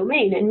my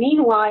domain. And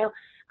meanwhile,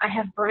 I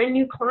have brand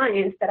new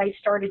clients that I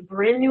started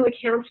brand new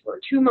accounts for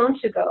 2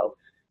 months ago,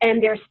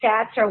 and their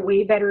stats are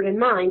way better than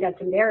mine. That's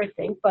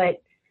embarrassing,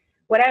 but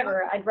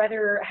whatever. I'd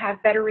rather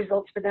have better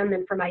results for them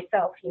than for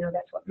myself. You know,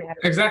 that's what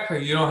matters.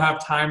 Exactly. You don't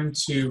have time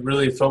to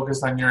really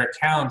focus on your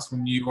accounts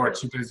when you are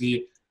too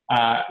busy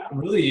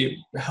really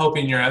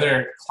helping your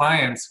other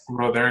clients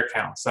grow their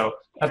accounts. So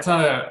that's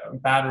not a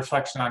bad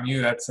reflection on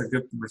you. That's a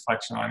good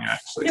reflection on you,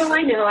 actually. No,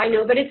 I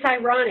know, but it's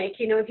ironic.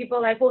 You know, people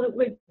are like, well,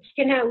 you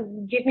can now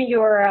give me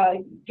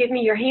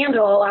your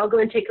handle. I'll go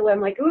and take a look. I'm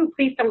like, ooh,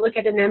 please don't look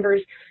at the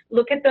numbers.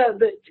 Look at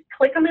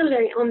click on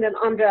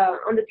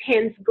the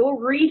pins. Go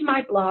read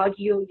my blog.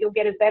 You'll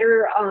get a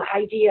better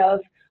idea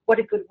of what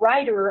a good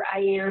writer I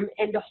am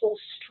and the whole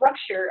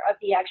structure of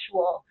the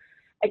actual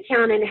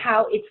account and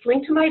how it's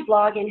linked to my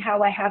blog and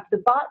how I have the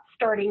bot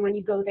starting when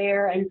you go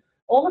there and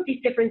all of these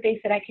different things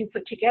that I can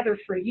put together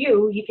for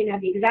you. You can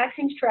have the exact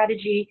same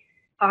strategy.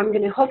 I'm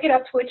going to hook it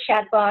up to a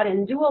chat bot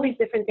and do all these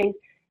different things.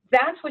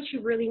 That's what you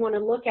really want to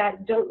look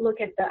at. Don't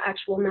look at the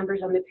actual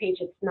numbers on the page.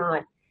 It's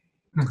not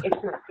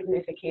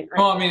significant. Right?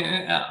 Well, I mean,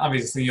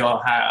 obviously you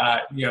all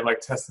have like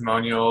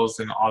testimonials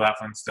and all that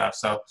fun stuff.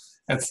 So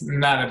that's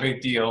not a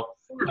big deal.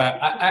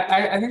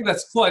 I think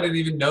that's cool. I didn't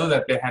even know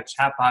that they had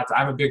chatbots.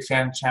 I'm a big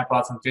fan of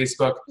chatbots on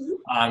Facebook,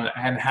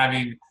 and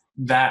having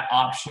that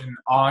option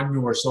on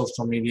your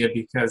social media,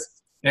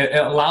 because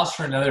it allows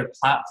for another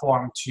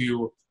platform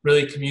to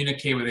really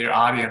communicate with your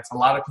audience. A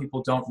lot of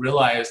people don't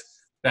realize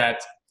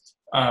that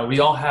we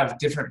all have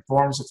different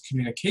forms of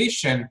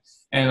communication,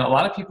 and a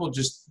lot of people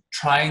just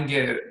try and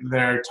get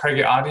their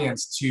target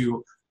audience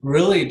to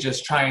really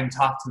just try and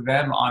talk to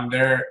them on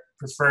their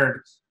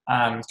preferred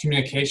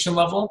communication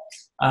level.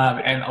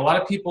 And a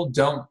lot of people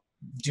don't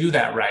do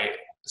that right.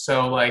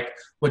 So like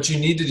what you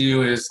need to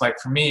do is, like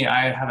for me,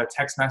 I have a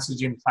text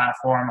messaging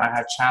platform, I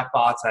have chat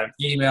bots, I have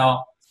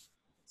email,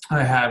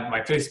 I have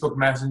my Facebook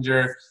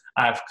Messenger,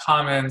 I have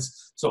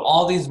comments. So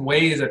all these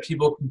ways that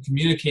people can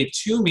communicate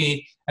to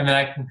me, and then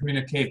I can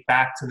communicate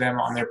back to them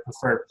on their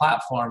preferred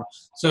platform.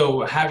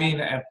 So having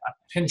a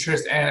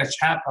Pinterest and a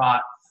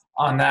chatbot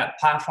on that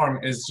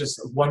platform is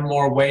just one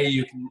more way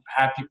you can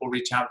have people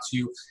reach out to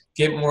you,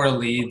 get more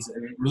leads,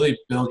 and really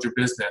build your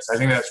business. I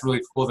think that's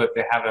really cool that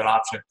they have that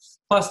option.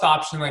 Plus the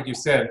option, like you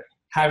said,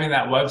 having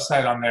that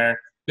website on there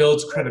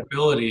builds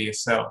credibility.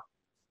 So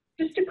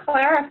just to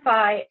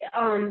clarify,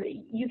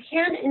 you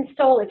can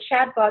install a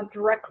chatbot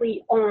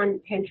directly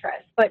on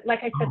Pinterest, but like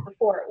I said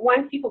before,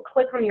 once people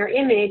click on your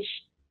image,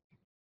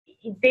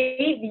 you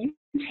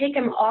take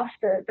them off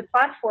the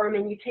platform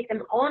and you take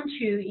them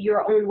onto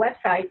your own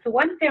website. So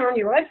once they're on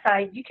your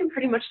website, you can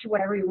pretty much do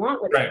whatever you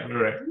want with them.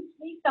 Right. You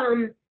take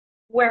them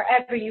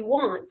wherever you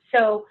want.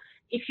 So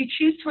if you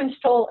choose to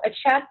install a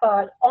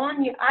chatbot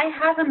on you, I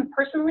have them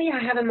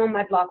on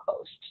my blog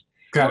post.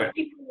 Most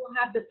people will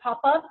have the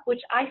pop-up,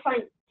 which I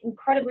find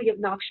incredibly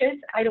obnoxious.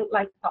 I don't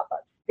like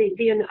pop-ups.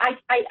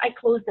 I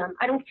close them.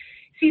 I don't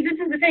see. This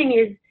is the thing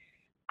is,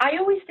 I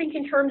always think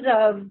in terms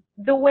of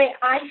the way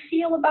I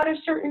feel about a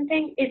certain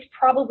thing is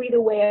probably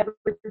the way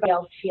everybody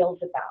else feels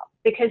about,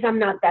 because I'm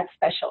not that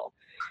special.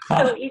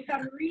 So if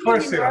I'm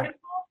reading an article,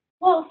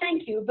 well,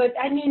 thank you. But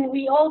I mean,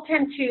 we all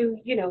tend to,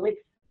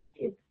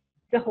 it's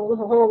the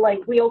whole like,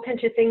 we all tend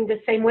to think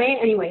the same way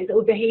anyways,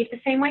 or behave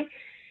the same way.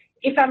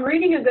 If I'm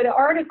reading a good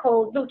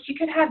article, look, you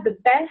could have the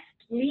best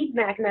lead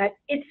magnet.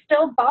 It's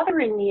still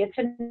bothering me. It's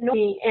annoying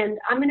me, and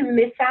I'm going to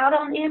miss out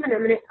on him, and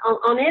I'm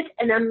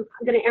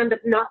going to end up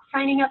not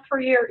signing up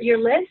for your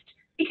list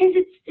because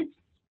it's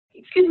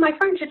excuse my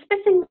French, it's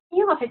pissing me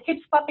off. It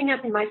keeps popping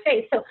up in my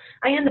face, so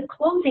I end up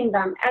closing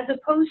them, as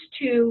opposed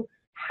to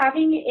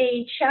having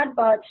a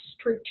chatbot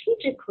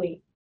strategically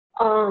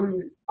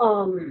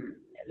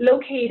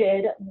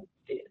located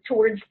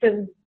towards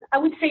the, I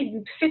would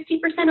say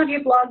 50% of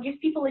your blog. Gives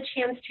people a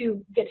chance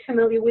to get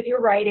familiar with your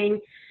writing.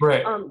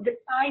 Right.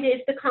 Decide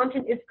if the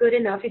content is good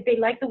enough, if they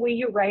like the way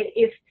you write,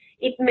 if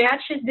it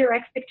matches their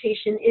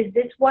expectation. Is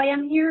this why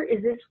I'm here?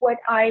 Is this what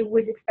I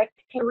was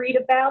expecting to read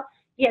about?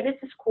 Yeah, this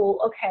is cool.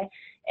 Okay.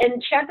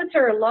 And chatbots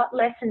are a lot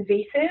less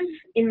invasive,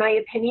 in my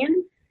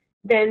opinion,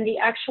 than the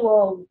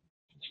actual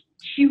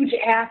huge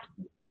ass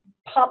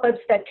pop-ups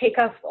that take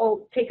up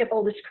all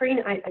the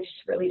screen. I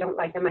just really don't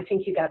like them. I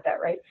think you got that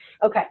right.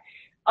 Okay.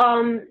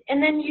 And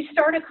then you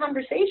start a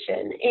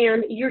conversation,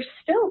 and you're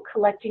still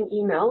collecting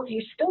emails,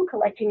 you're still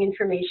collecting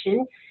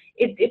information.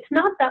 It's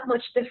not that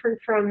much different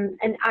from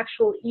an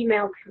actual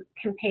email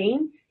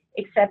campaign,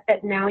 except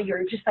that now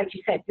you're, just like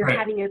you said, you're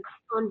having a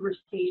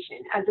conversation,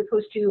 as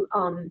opposed to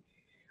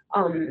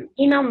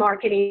email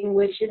marketing,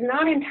 which is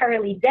not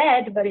entirely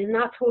dead, but is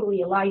not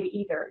totally alive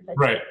either. That's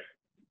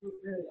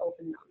really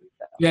open on.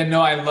 So. Yeah,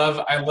 no, I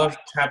love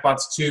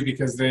chatbots too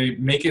because they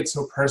make it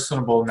so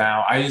personable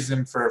now. I use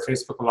them for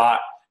Facebook a lot,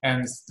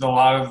 and a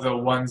lot of the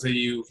ones that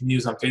you can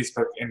use on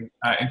Facebook and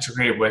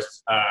integrate with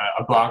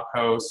a blog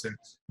post and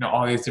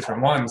all these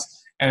different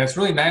ones. And it's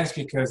really nice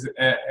because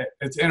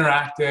it's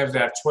interactive. They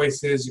have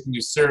choices. You can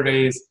do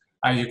surveys.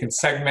 You can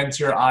segment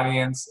your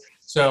audience.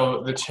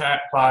 So the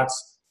chatbots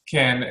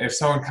can, if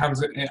someone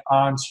comes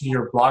onto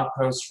your blog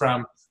post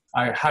from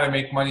how to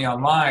make money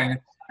online,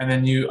 and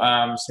then you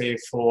say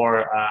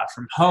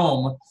from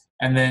home,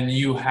 and then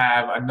you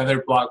have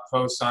another blog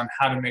post on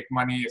how to make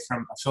money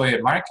from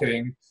affiliate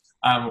marketing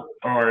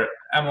or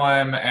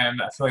MLM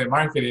and affiliate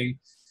marketing,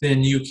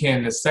 then you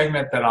can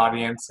segment that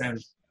audience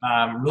and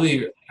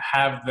really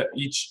have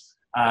each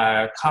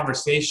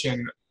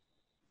conversation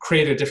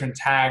create a different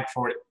tag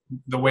for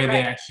the way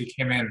they actually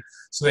came in,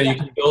 so that you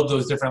can build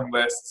those different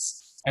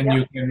lists and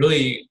you can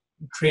really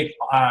create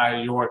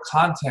your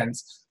content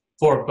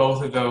for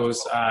both of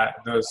those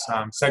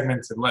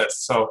segmented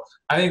lists. So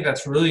I think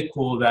that's really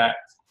cool that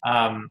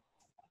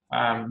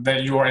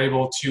that you are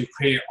able to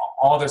create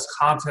all this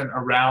content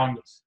around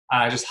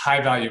just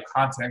high value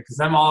content, because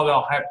I'm all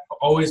about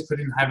always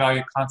putting high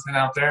value content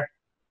out there.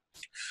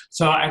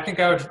 So I think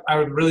I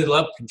would really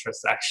love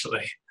Pinterest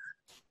actually.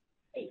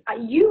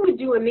 You would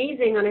do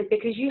amazing on it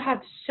because you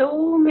have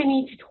so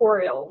many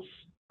tutorials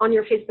on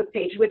your Facebook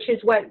page, which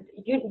is what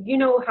you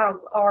know how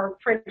our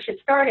friendship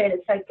started.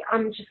 It's like,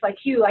 I'm just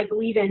like you. I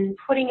believe in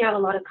putting out a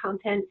lot of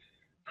content,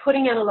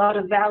 putting out a lot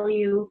of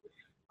value.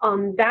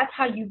 That's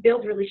how you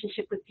build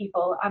relationship with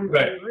people. I'm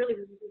really, really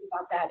good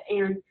about that.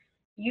 And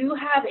you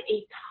have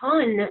a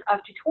ton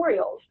of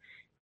tutorials.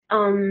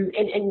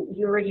 And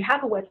you already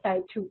have a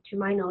website, to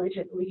my knowledge,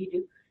 I believe you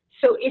do.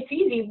 So it's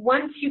easy.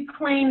 Once you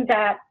claim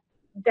that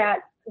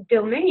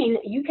domain,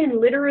 you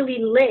can literally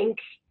link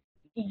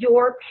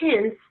your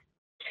pins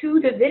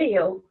to the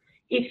video.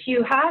 If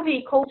you have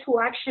a call to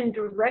action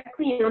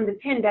directly on the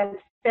pin that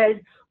says,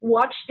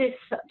 watch this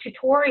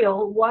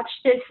tutorial, watch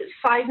this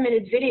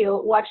 5-minute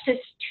video, watch this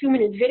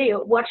 2-minute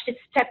video, watch this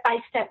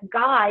step-by-step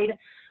guide,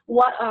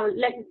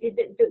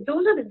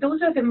 those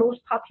are the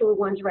most popular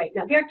ones right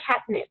now. They're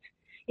catnip.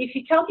 If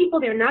you tell people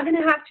they're not going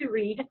to have to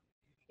read,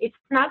 it's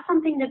not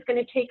something that's going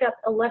to take up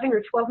 11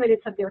 or 12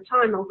 minutes of their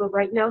time. Although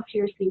right now,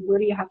 seriously, where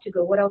do you have to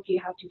go? What else do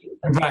you have to do?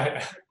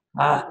 Right.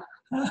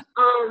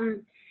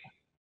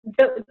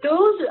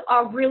 Those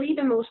are really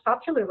the most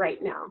popular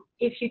right now.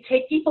 If you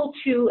take people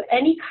to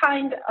any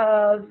kind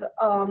of,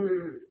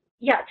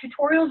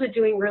 tutorials are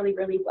doing really,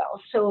 really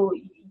well. So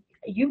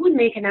you would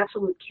make an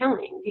absolute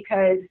killing,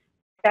 because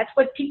that's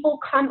what people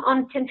come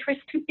on Pinterest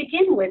to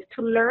begin with,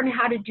 to learn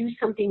how to do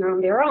something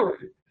on their own.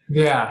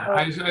 Yeah,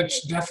 I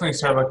should definitely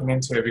start looking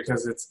into it,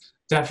 because it's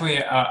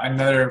definitely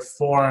another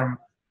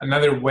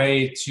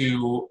way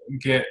to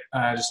get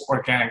just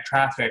organic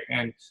traffic.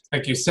 And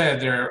like you said,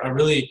 they're a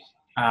really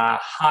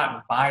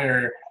hot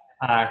buyer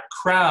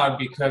crowd,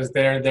 because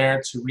they're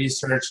there to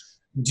research,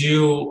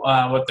 do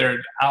what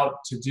they're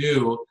out to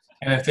do,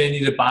 and if they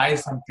need to buy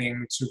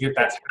something to get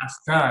that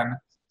task done,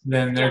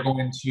 then they're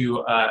going to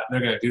do that,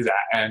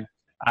 and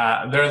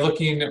they're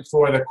looking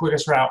for the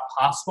quickest route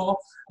possible.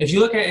 If you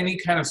look at any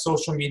kind of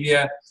social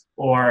media,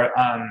 or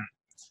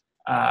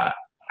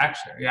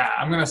actually,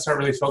 I'm going to start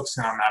really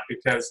focusing on that,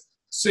 because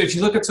if you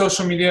look at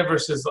social media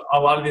versus a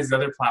lot of these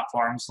other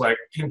platforms like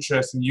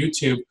Pinterest and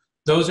YouTube,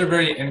 those are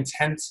very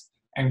intense,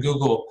 and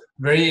Google,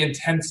 very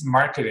intense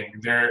marketing.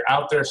 They're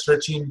out there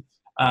searching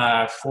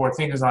for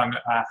things on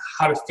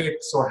how to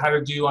fix or how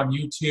to do on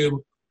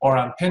YouTube or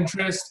on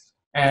Pinterest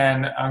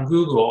and on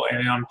Google.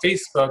 And on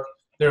Facebook,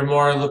 they're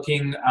more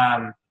looking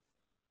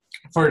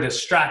for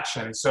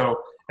distraction.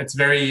 So it's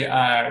very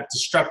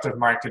disruptive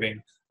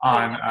marketing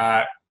on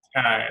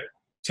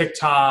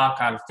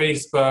TikTok, on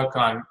Facebook,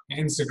 on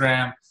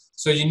Instagram.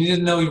 So you need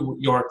to know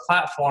your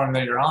platform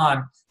that you're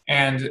on,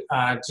 and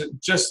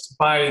just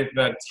by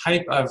the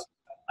type of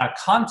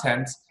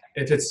content,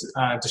 if it's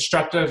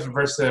disruptive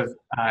versus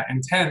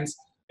intense,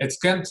 it's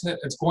going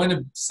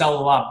to sell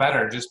a lot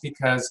better, just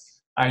because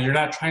you're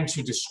not trying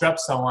to disrupt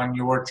someone.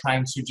 You're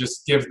trying to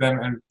just give them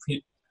and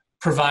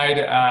provide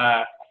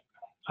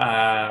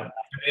an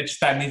itch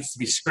that needs to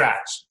be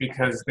scratched,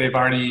 because they've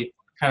already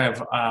kind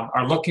of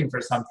are looking for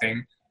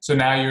something. So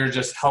now you're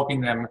just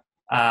helping them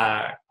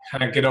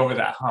kind of get over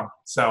that hump.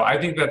 So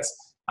I think that's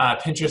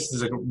Pinterest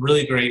is a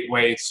really great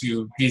way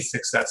to be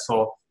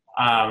successful.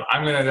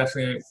 I'm going to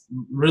definitely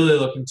really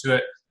look into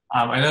it.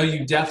 I know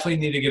you definitely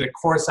need to get a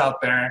course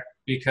out there,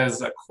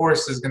 because a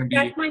course is going to be...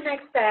 That's my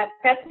next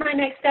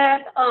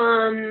step.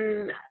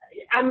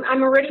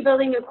 I'm already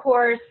building a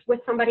course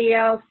with somebody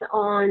else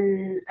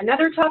on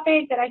another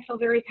topic that I feel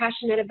very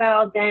passionate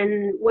about.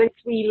 Then once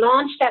we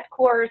launch that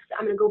course,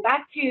 I'm going to go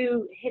back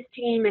to his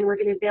team, and we're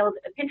going to build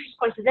a Pinterest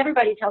course, because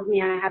everybody tells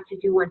me I have to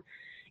do one.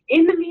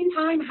 In the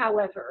meantime,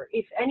 however,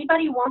 if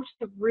anybody wants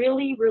a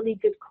really, really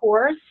good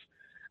course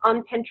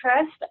on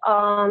Pinterest,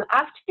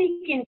 I've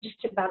taken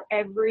just about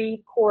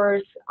every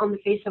course on the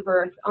face of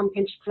earth on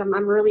Pinterest.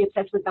 I'm really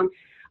obsessed with them.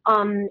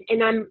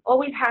 And I'm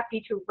always happy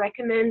to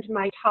recommend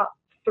my top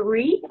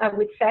three, I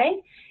would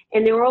say,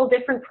 and they're all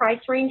different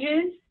price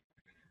ranges,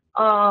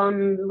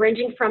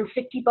 ranging from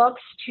 $50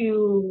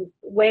 to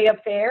way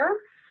up there.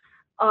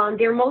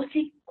 They're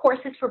mostly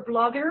courses for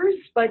bloggers,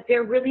 but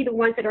they're really the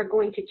ones that are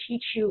going to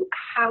teach you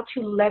how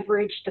to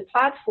leverage the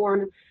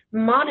platform,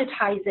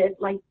 monetize it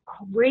like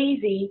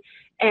crazy,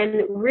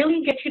 and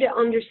really get you to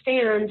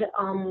understand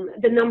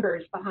the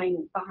numbers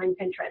behind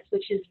Pinterest,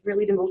 which is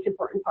really the most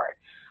important part.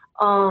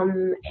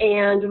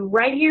 And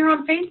right here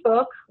on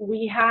Facebook,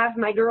 we have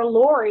my girl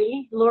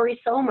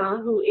Lori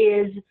Soma, who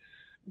is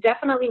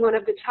definitely one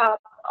of the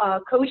top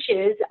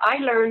coaches. I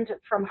learned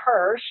from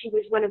her. She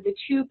was one of the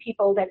two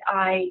people that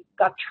I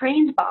got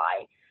trained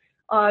by.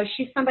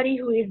 She's somebody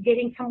who is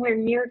getting somewhere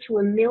near to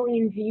 1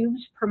 million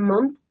views per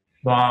month.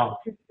 Wow.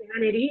 It's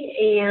insanity.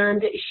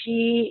 And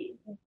she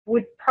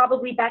would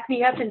probably back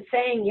me up in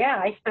saying,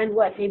 yeah, I spend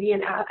maybe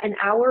an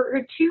hour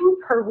or two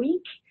per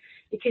week,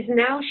 because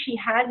now she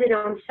has it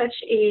on such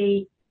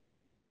a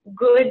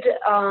good,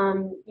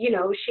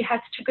 she has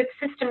such a good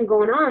system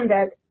going on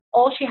that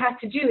all she has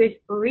to do is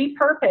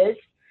repurpose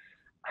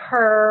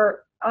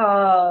her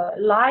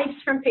lives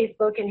from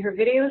Facebook and her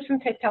videos from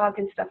TikTok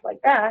and stuff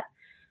like that.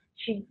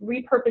 She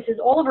repurposes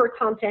all of her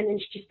content,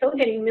 and she's still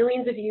getting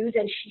millions of views,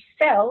 and she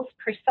sells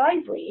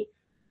precisely,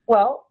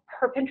 well,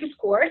 her Pinterest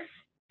course,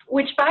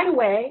 which, by the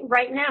way,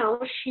 right now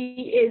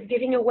she is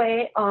giving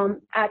away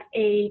at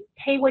a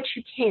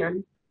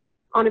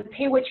on a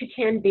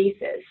pay-what-you-can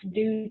basis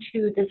due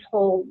to this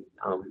whole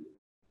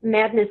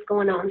madness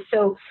going on.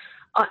 So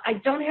I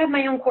don't have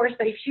my own course,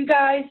 but if you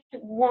guys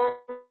want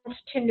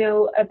to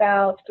know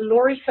about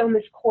Lori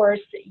Soma's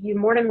course, you're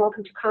more than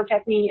welcome to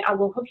contact me. I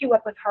will hook you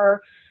up with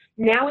her.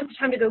 Now is the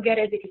time to go get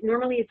it, because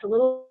normally it's a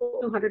little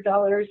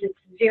 $200. It's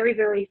very,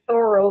 very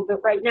thorough,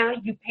 but right now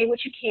you pay what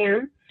you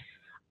can.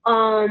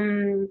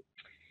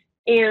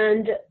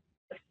 And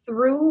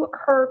through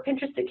her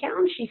Pinterest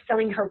account, she's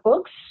selling her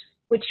books,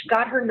 which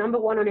got her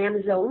 #1 on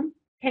Amazon.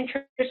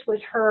 Pinterest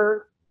was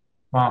her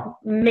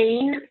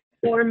main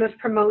form of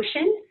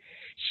promotion.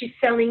 She's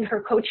selling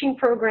her coaching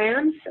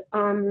programs,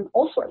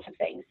 all sorts of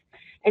things.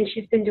 And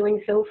she's been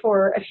doing so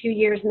for a few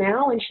years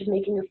now, and she's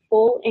making a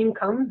full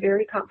income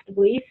very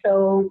comfortably.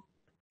 So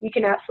you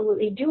can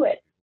absolutely do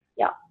it.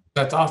 Yeah.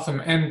 That's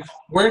awesome. And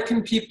where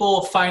can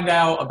people find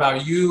out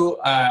about you?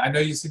 I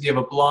know you said you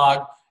have a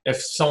blog. If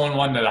someone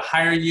wanted to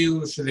hire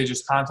you, should they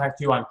just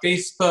contact you on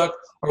Facebook,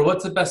 or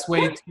what's the best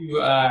way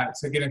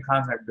to get in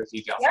contact with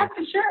you, Delphine? Yeah,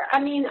 for sure. I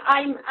mean,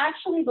 I'm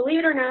actually, believe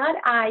it or not,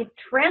 I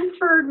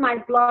transferred my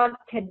blog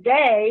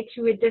today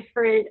to a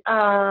different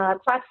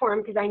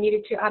platform, because I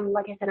needed to,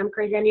 like I said, I'm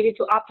crazy. I needed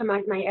to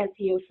optimize my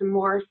SEO some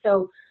more.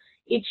 So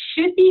it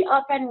should be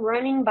up and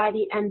running by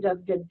the end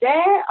of the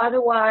day.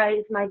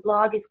 Otherwise, my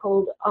blog is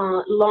called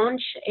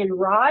Launch and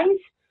Rise.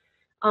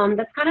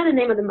 That's kind of the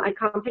name of my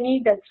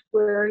company. That's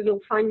where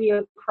you'll find me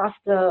across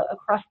the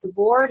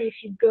board.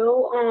 If you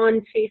go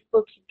on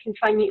Facebook, you can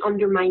find me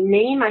under my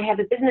name. I have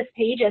a business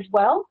page as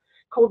well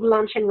called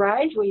Launch and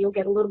Rise, where you'll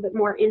get a little bit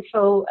more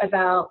info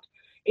about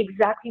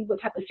exactly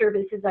what type of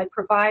services I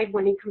provide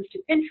when it comes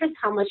to Pinterest,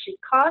 how much it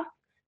costs.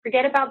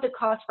 Forget about the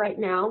cost right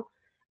now.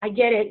 I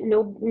get it.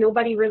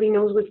 Nobody really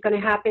knows what's going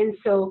to happen.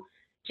 So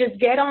just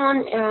get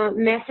on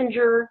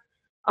Messenger.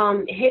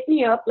 Hit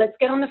me up. Let's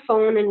get on the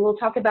phone and we'll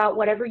talk about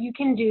whatever you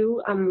can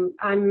do.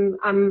 I'm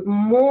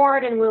more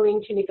than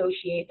willing to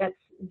negotiate. That's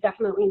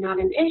definitely not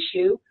an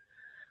issue.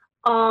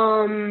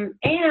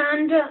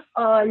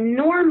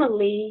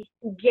 Normally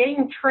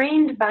getting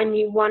trained by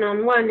me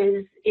one-on-one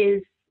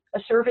is a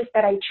service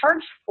that I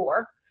charge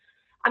for.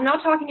 I'm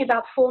not talking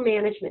about full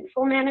management.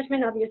 Full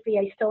management, obviously,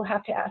 I still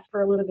have to ask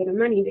for a little bit of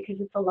money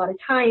because it's a lot of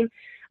time.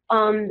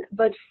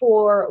 But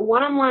for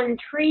one-on-one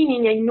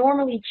training, I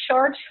normally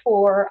charge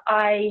for.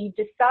 I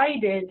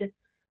decided a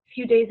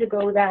few days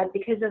ago that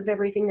because of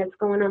everything that's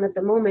going on at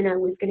the moment, I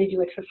was going to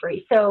do it for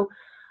free. So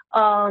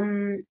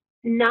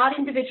not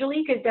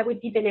individually, because that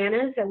would be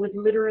bananas. I would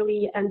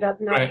literally end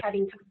up not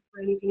having time for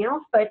anything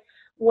else. But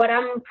what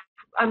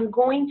I'm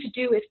going to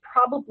do is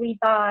probably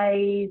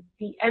by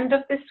the end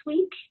of this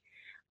week,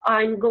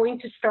 I'm going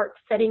to start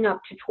setting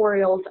up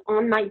tutorials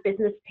on my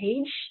business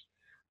page.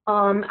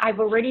 I've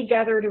already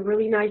gathered a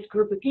really nice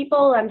group of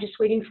people. I'm just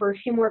waiting for a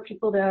few more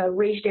people to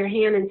raise their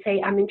hand and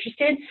say, I'm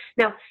interested.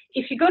 Now,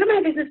 if you go to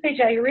my business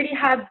page, I already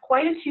have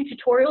quite a few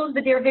tutorials,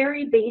 but they're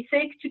very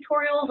basic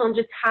tutorials on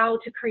just how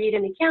to create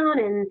an account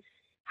and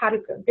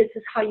this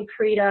is how you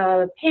create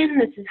a pin.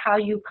 This is how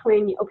you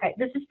claim. Okay,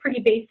 this is pretty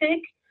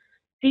basic.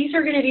 These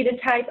are going to be the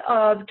type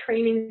of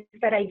trainings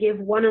that I give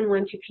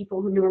one-on-one to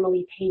people who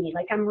normally pay me.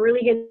 Like, I'm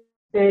really going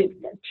to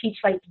teach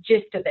like the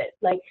gist of it,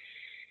 like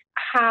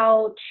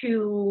how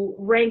to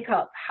rank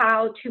up,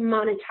 how to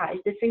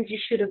monetize, the things you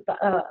should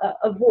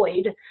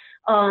avoid.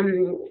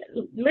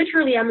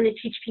 Literally, I'm going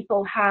to teach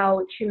people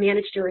how to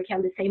manage their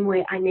account the same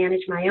way I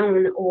manage my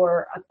own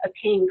or a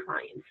paying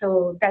client.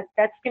 So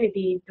that's going to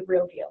be the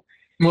real deal.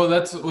 Well,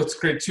 that's what's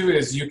great too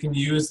is you can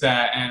use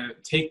that and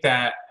take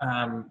that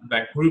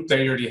that group that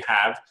you already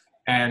have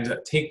and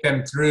take them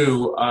through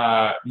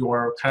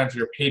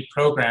your paid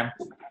program,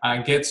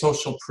 get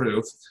social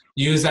proof,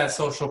 use that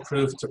social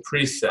proof to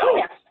pre-sell,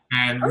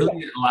 and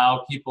really allow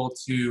people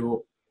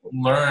to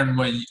learn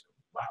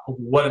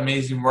what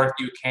amazing work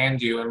you can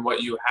do and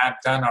what you have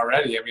done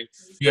already. I mean,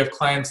 you have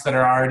clients that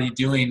are already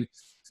doing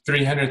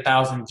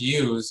 300,000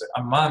 views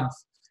a month,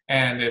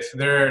 and if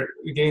they're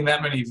getting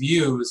that many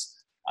views,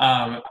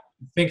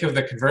 think of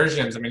the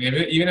conversions. I mean,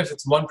 even if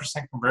it's 1%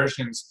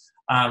 conversions,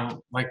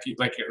 like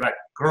that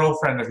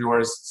girlfriend of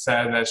yours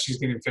said that she's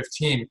getting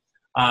 15,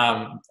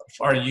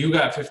 or you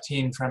got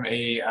 15 from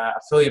a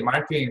affiliate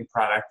marketing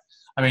product.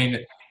 I mean,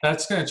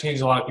 that's going to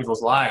change a lot of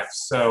people's lives.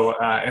 So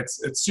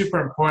it's super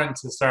important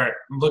to start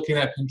looking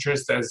at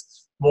Pinterest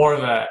as more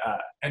of a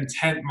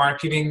intent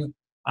marketing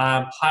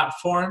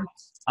platform,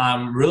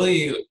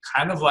 really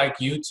kind of like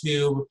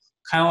YouTube,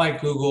 kind of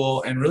like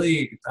Google, and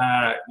really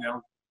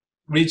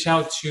reach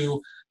out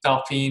to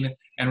Dephine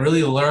and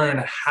really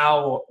learn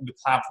how the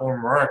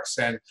platform works,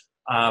 and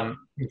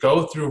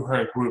go through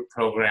her group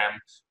program,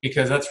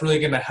 because that's really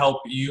going to help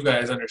you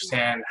guys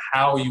understand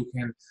how you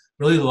can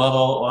really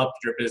level up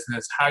your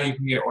business, how you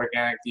can get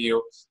organic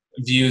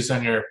views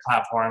on your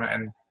platform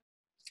and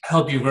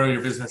help you grow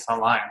your business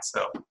online.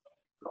 So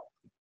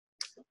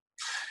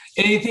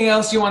anything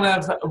else you want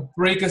to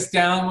break us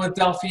down with,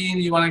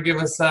 Dephine? You want to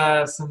give us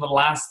some of the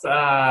last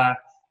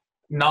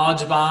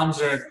knowledge bombs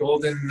or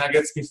golden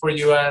nuggets before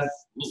you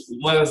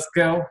let us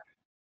go?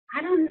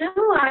 I don't know.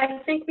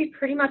 I think we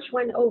pretty much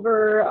went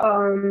over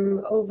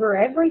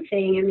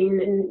everything. I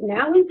mean,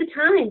 now is the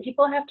time.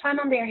 People have time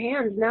on their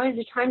hands. Now is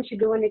the time to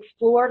go and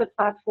explore the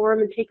platform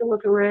and take a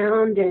look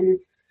around, and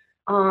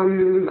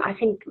I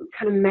think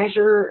kind of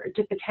measure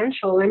the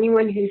potential.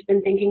 Anyone who's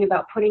been thinking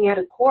about putting out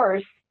a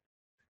course,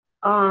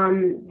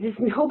 there's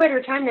no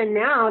better time than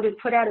now to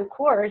put out a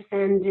course.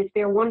 And if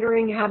they're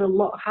wondering how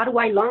do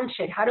I launch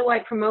it, how do I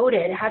promote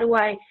it, how do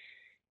I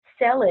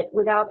sell it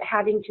without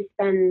having to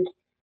spend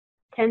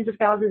tens of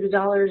thousands of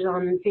dollars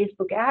on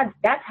Facebook ads,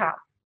 that's how.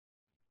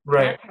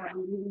 Right. That's how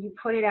you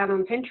put it out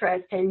on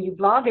Pinterest and you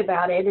blog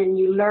about it and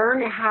you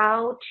learn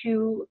how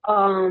to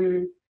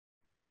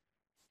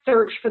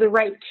search for the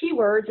right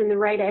keywords and the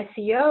right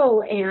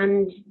SEO,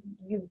 and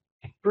you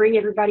bring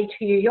everybody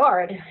to your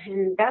yard,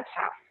 and that's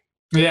how.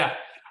 Yeah,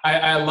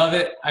 I love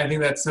it. I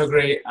think that's so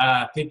great.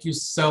 Thank you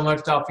so much,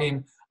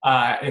 Dephine.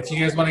 If you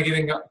guys want to get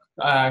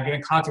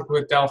in contact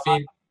with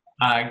Dephine,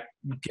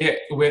 get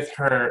with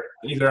her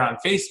either on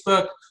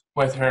Facebook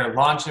with her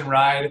Launch and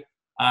Ride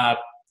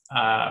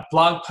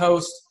blog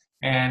post,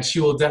 and she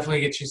will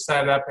definitely get you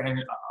set up.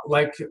 And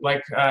like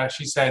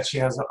she said, she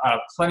has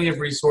plenty of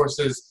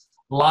resources,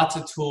 lots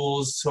of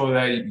tools, so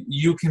that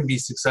you can be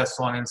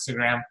successful on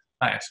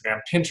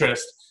Pinterest,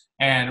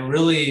 and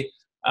really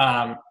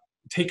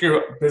take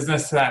your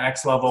business to that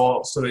next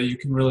level, so that you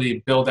can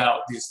really build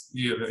out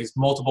these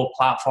multiple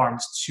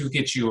platforms to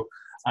get you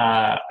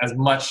as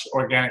much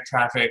organic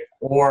traffic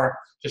or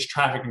just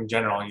traffic in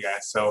general, you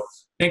guys. So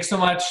thanks so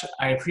much.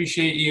 I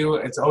appreciate you.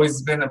 It's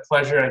always been a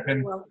pleasure. I've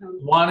been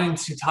wanting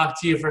to talk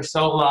to you for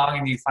so long,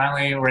 and you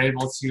finally were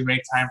able to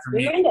make time for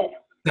me.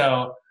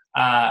 So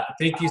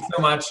thank you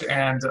so much.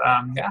 And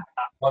yeah,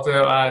 I'll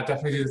have to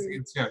definitely do this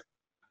again soon.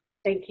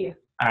 Thank you.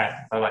 All right.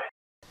 Bye-bye.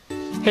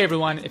 Hey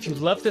everyone, if you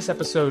loved this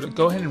episode,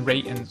 go ahead and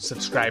rate and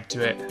subscribe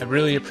to it. I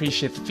really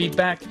appreciate the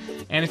feedback.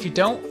 And if you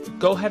don't,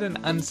 go ahead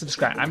and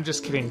unsubscribe. I'm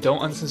just kidding.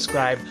 Don't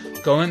unsubscribe.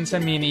 Go and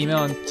send me an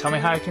email and tell me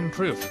how I can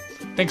improve.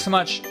 Thanks so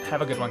much.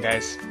 Have a good one,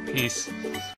 guys. Peace.